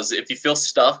right now is, if you feel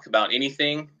stuck about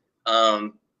anything,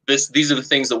 these are the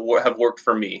things that have worked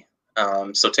for me.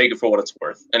 So take it for what it's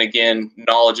worth. And again,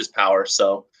 knowledge is power.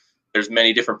 So there's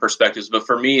many different perspectives, but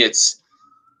for me, it's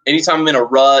anytime I'm in a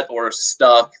rut or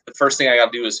stuck, the first thing I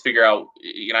got to do is figure out,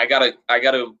 I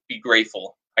gotta be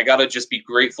grateful. I gotta just be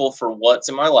grateful for what's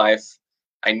in my life.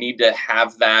 I need to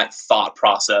have that thought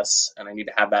process, and I need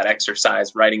to have that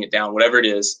exercise, writing it down, whatever it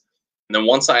is. And then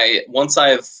once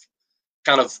I've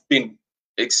kind of been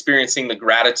experiencing the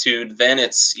gratitude, then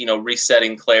it's,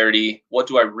 resetting clarity. What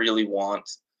do I really want?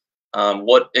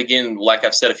 What, again, like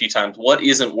I've said a few times, what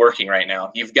isn't working right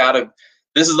now? You've got to,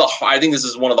 I think this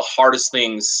is one of the hardest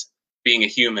things being a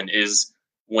human, is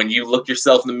when you look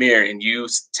yourself in the mirror and you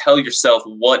tell yourself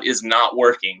what is not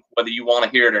working, whether you want to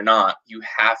hear it or not. You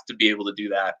have to be able to do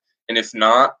that. And if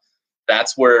not,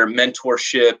 that's where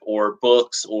mentorship or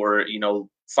books or,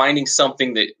 finding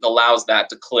something that allows that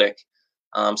to click.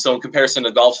 So in comparison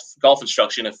to golf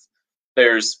instruction, if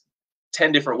there's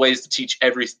 10 different ways to teach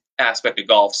every aspect of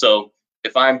golf. So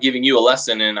if I'm giving you a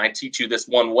lesson and I teach you this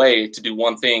one way to do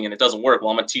one thing and it doesn't work, well,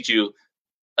 I'm going to teach you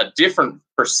a different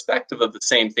perspective of the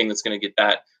same thing that's going to get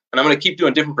that. And I'm going to keep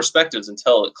doing different perspectives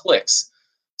until it clicks.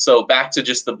 So back to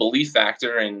just the belief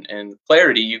factor and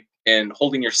clarity, and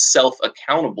holding yourself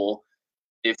accountable.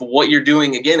 If what you're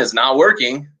doing, again, is not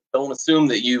working, don't assume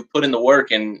that you've put in the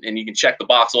work and you can check the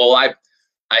box. Well, I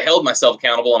held myself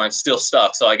accountable and I'm still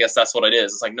stuck, so I guess that's what it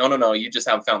is. It's like, no, you just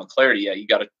haven't found the clarity yet. You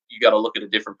gotta look at a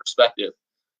different perspective.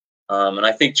 And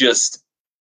I think just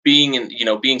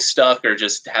being stuck or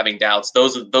just having doubts,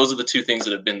 those are the two things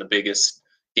that have been the biggest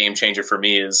game changer for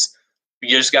me. Is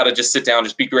you just got to just sit down,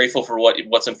 just be grateful for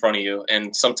what's in front of you.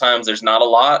 And sometimes there's not a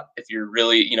lot. If you're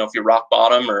really, if you're rock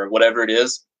bottom or whatever it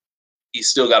is, you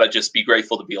still got to just be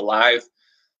grateful to be alive,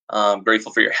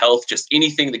 grateful for your health, just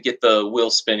anything to get the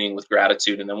wheel spinning with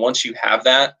gratitude. And then once you have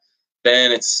that,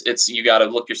 then it's you got to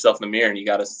look yourself in the mirror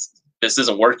and this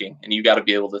isn't working, and you got to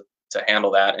be able to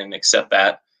handle that and accept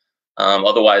that.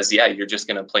 Otherwise, yeah, you're just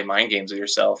going to play mind games with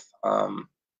yourself, and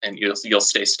you'll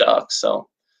stay stuck. So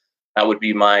that would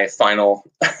be my final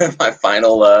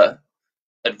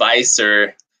advice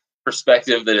or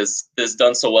perspective that has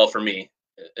done so well for me,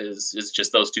 is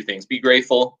just those two things. Be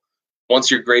grateful.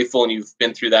 Once you're grateful and you've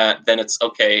been through that, then it's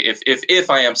okay. If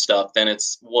I am stuck, then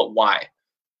it's why,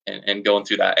 and going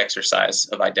through that exercise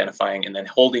of identifying and then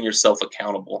holding yourself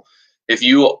accountable. If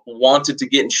you wanted to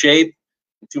get in shape,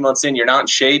 2 months in, you're not in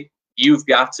shape, you've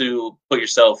got to put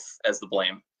yourself as the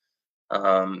blame.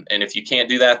 And if you can't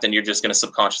do that, then you're just going to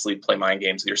subconsciously play mind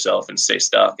games with yourself and stay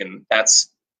stuck. And it's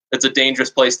a dangerous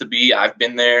place to be. I've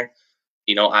been there.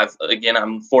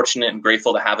 I'm fortunate and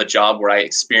grateful to have a job where I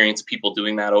experience people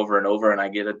doing that over and over, and I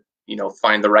get to,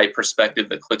 find the right perspective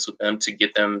that clicks with them to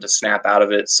get them to snap out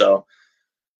of it. So,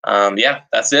 yeah,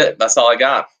 that's it. That's all I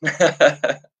got.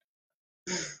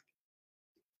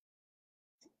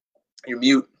 You're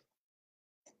mute.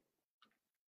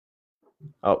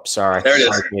 Oh, sorry. There it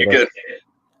is. You're good.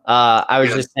 I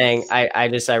was just saying,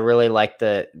 I really like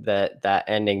that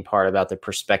ending part about the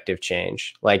perspective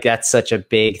change. Like, that's such a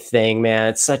big thing, man.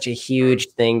 It's such a huge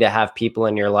thing to have people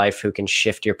in your life who can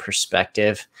shift your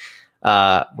perspective.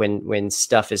 When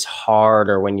stuff is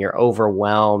hard, or when you're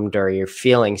overwhelmed, or you're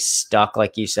feeling stuck,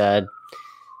 like you said,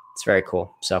 it's very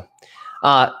cool. So,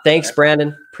 thanks,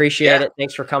 Brandon. Appreciate it.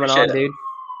 Thanks for coming on, dude.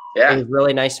 Yeah. It was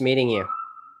really nice meeting you.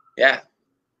 Yeah.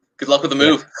 Good luck with the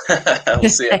move. We'll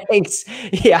see it. Thanks.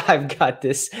 Yeah, I've got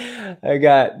this.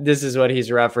 This is what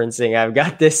he's referencing. I've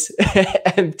got this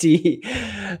empty,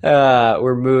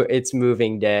 it's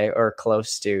moving day or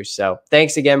close to. So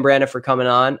thanks again, Brandon, for coming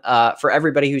on. For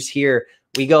everybody who's here,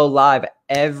 we go live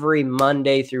every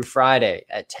Monday through Friday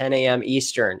at 10 a.m.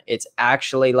 Eastern. It's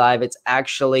actually live. It's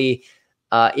actually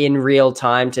in real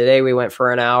time. Today we went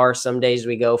for an hour. Some days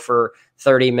we go for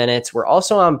 30 minutes. We're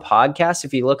also on podcasts.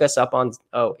 If you look us up on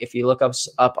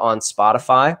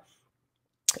Spotify,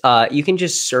 you can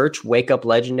just search Wake Up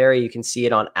Legendary. You can see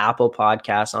it on Apple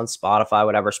Podcasts, on Spotify,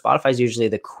 whatever. Spotify is usually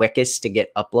the quickest to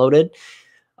get uploaded.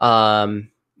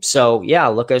 So yeah,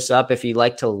 look us up. If you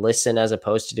like to listen as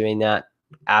opposed to doing that,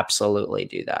 absolutely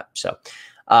do that. So,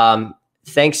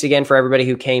 thanks again for everybody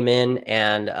who came in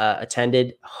and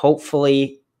attended.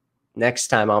 Hopefully next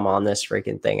time I'm on this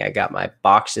freaking thing, I got my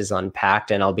boxes unpacked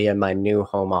and I'll be in my new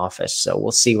home office. So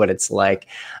we'll see what it's like.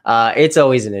 It's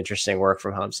always an interesting work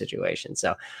from home situation.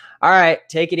 So, all right,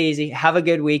 take it easy. Have a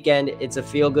good weekend. It's a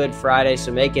feel good Friday.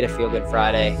 So make it a feel good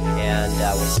Friday, and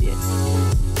we'll see you.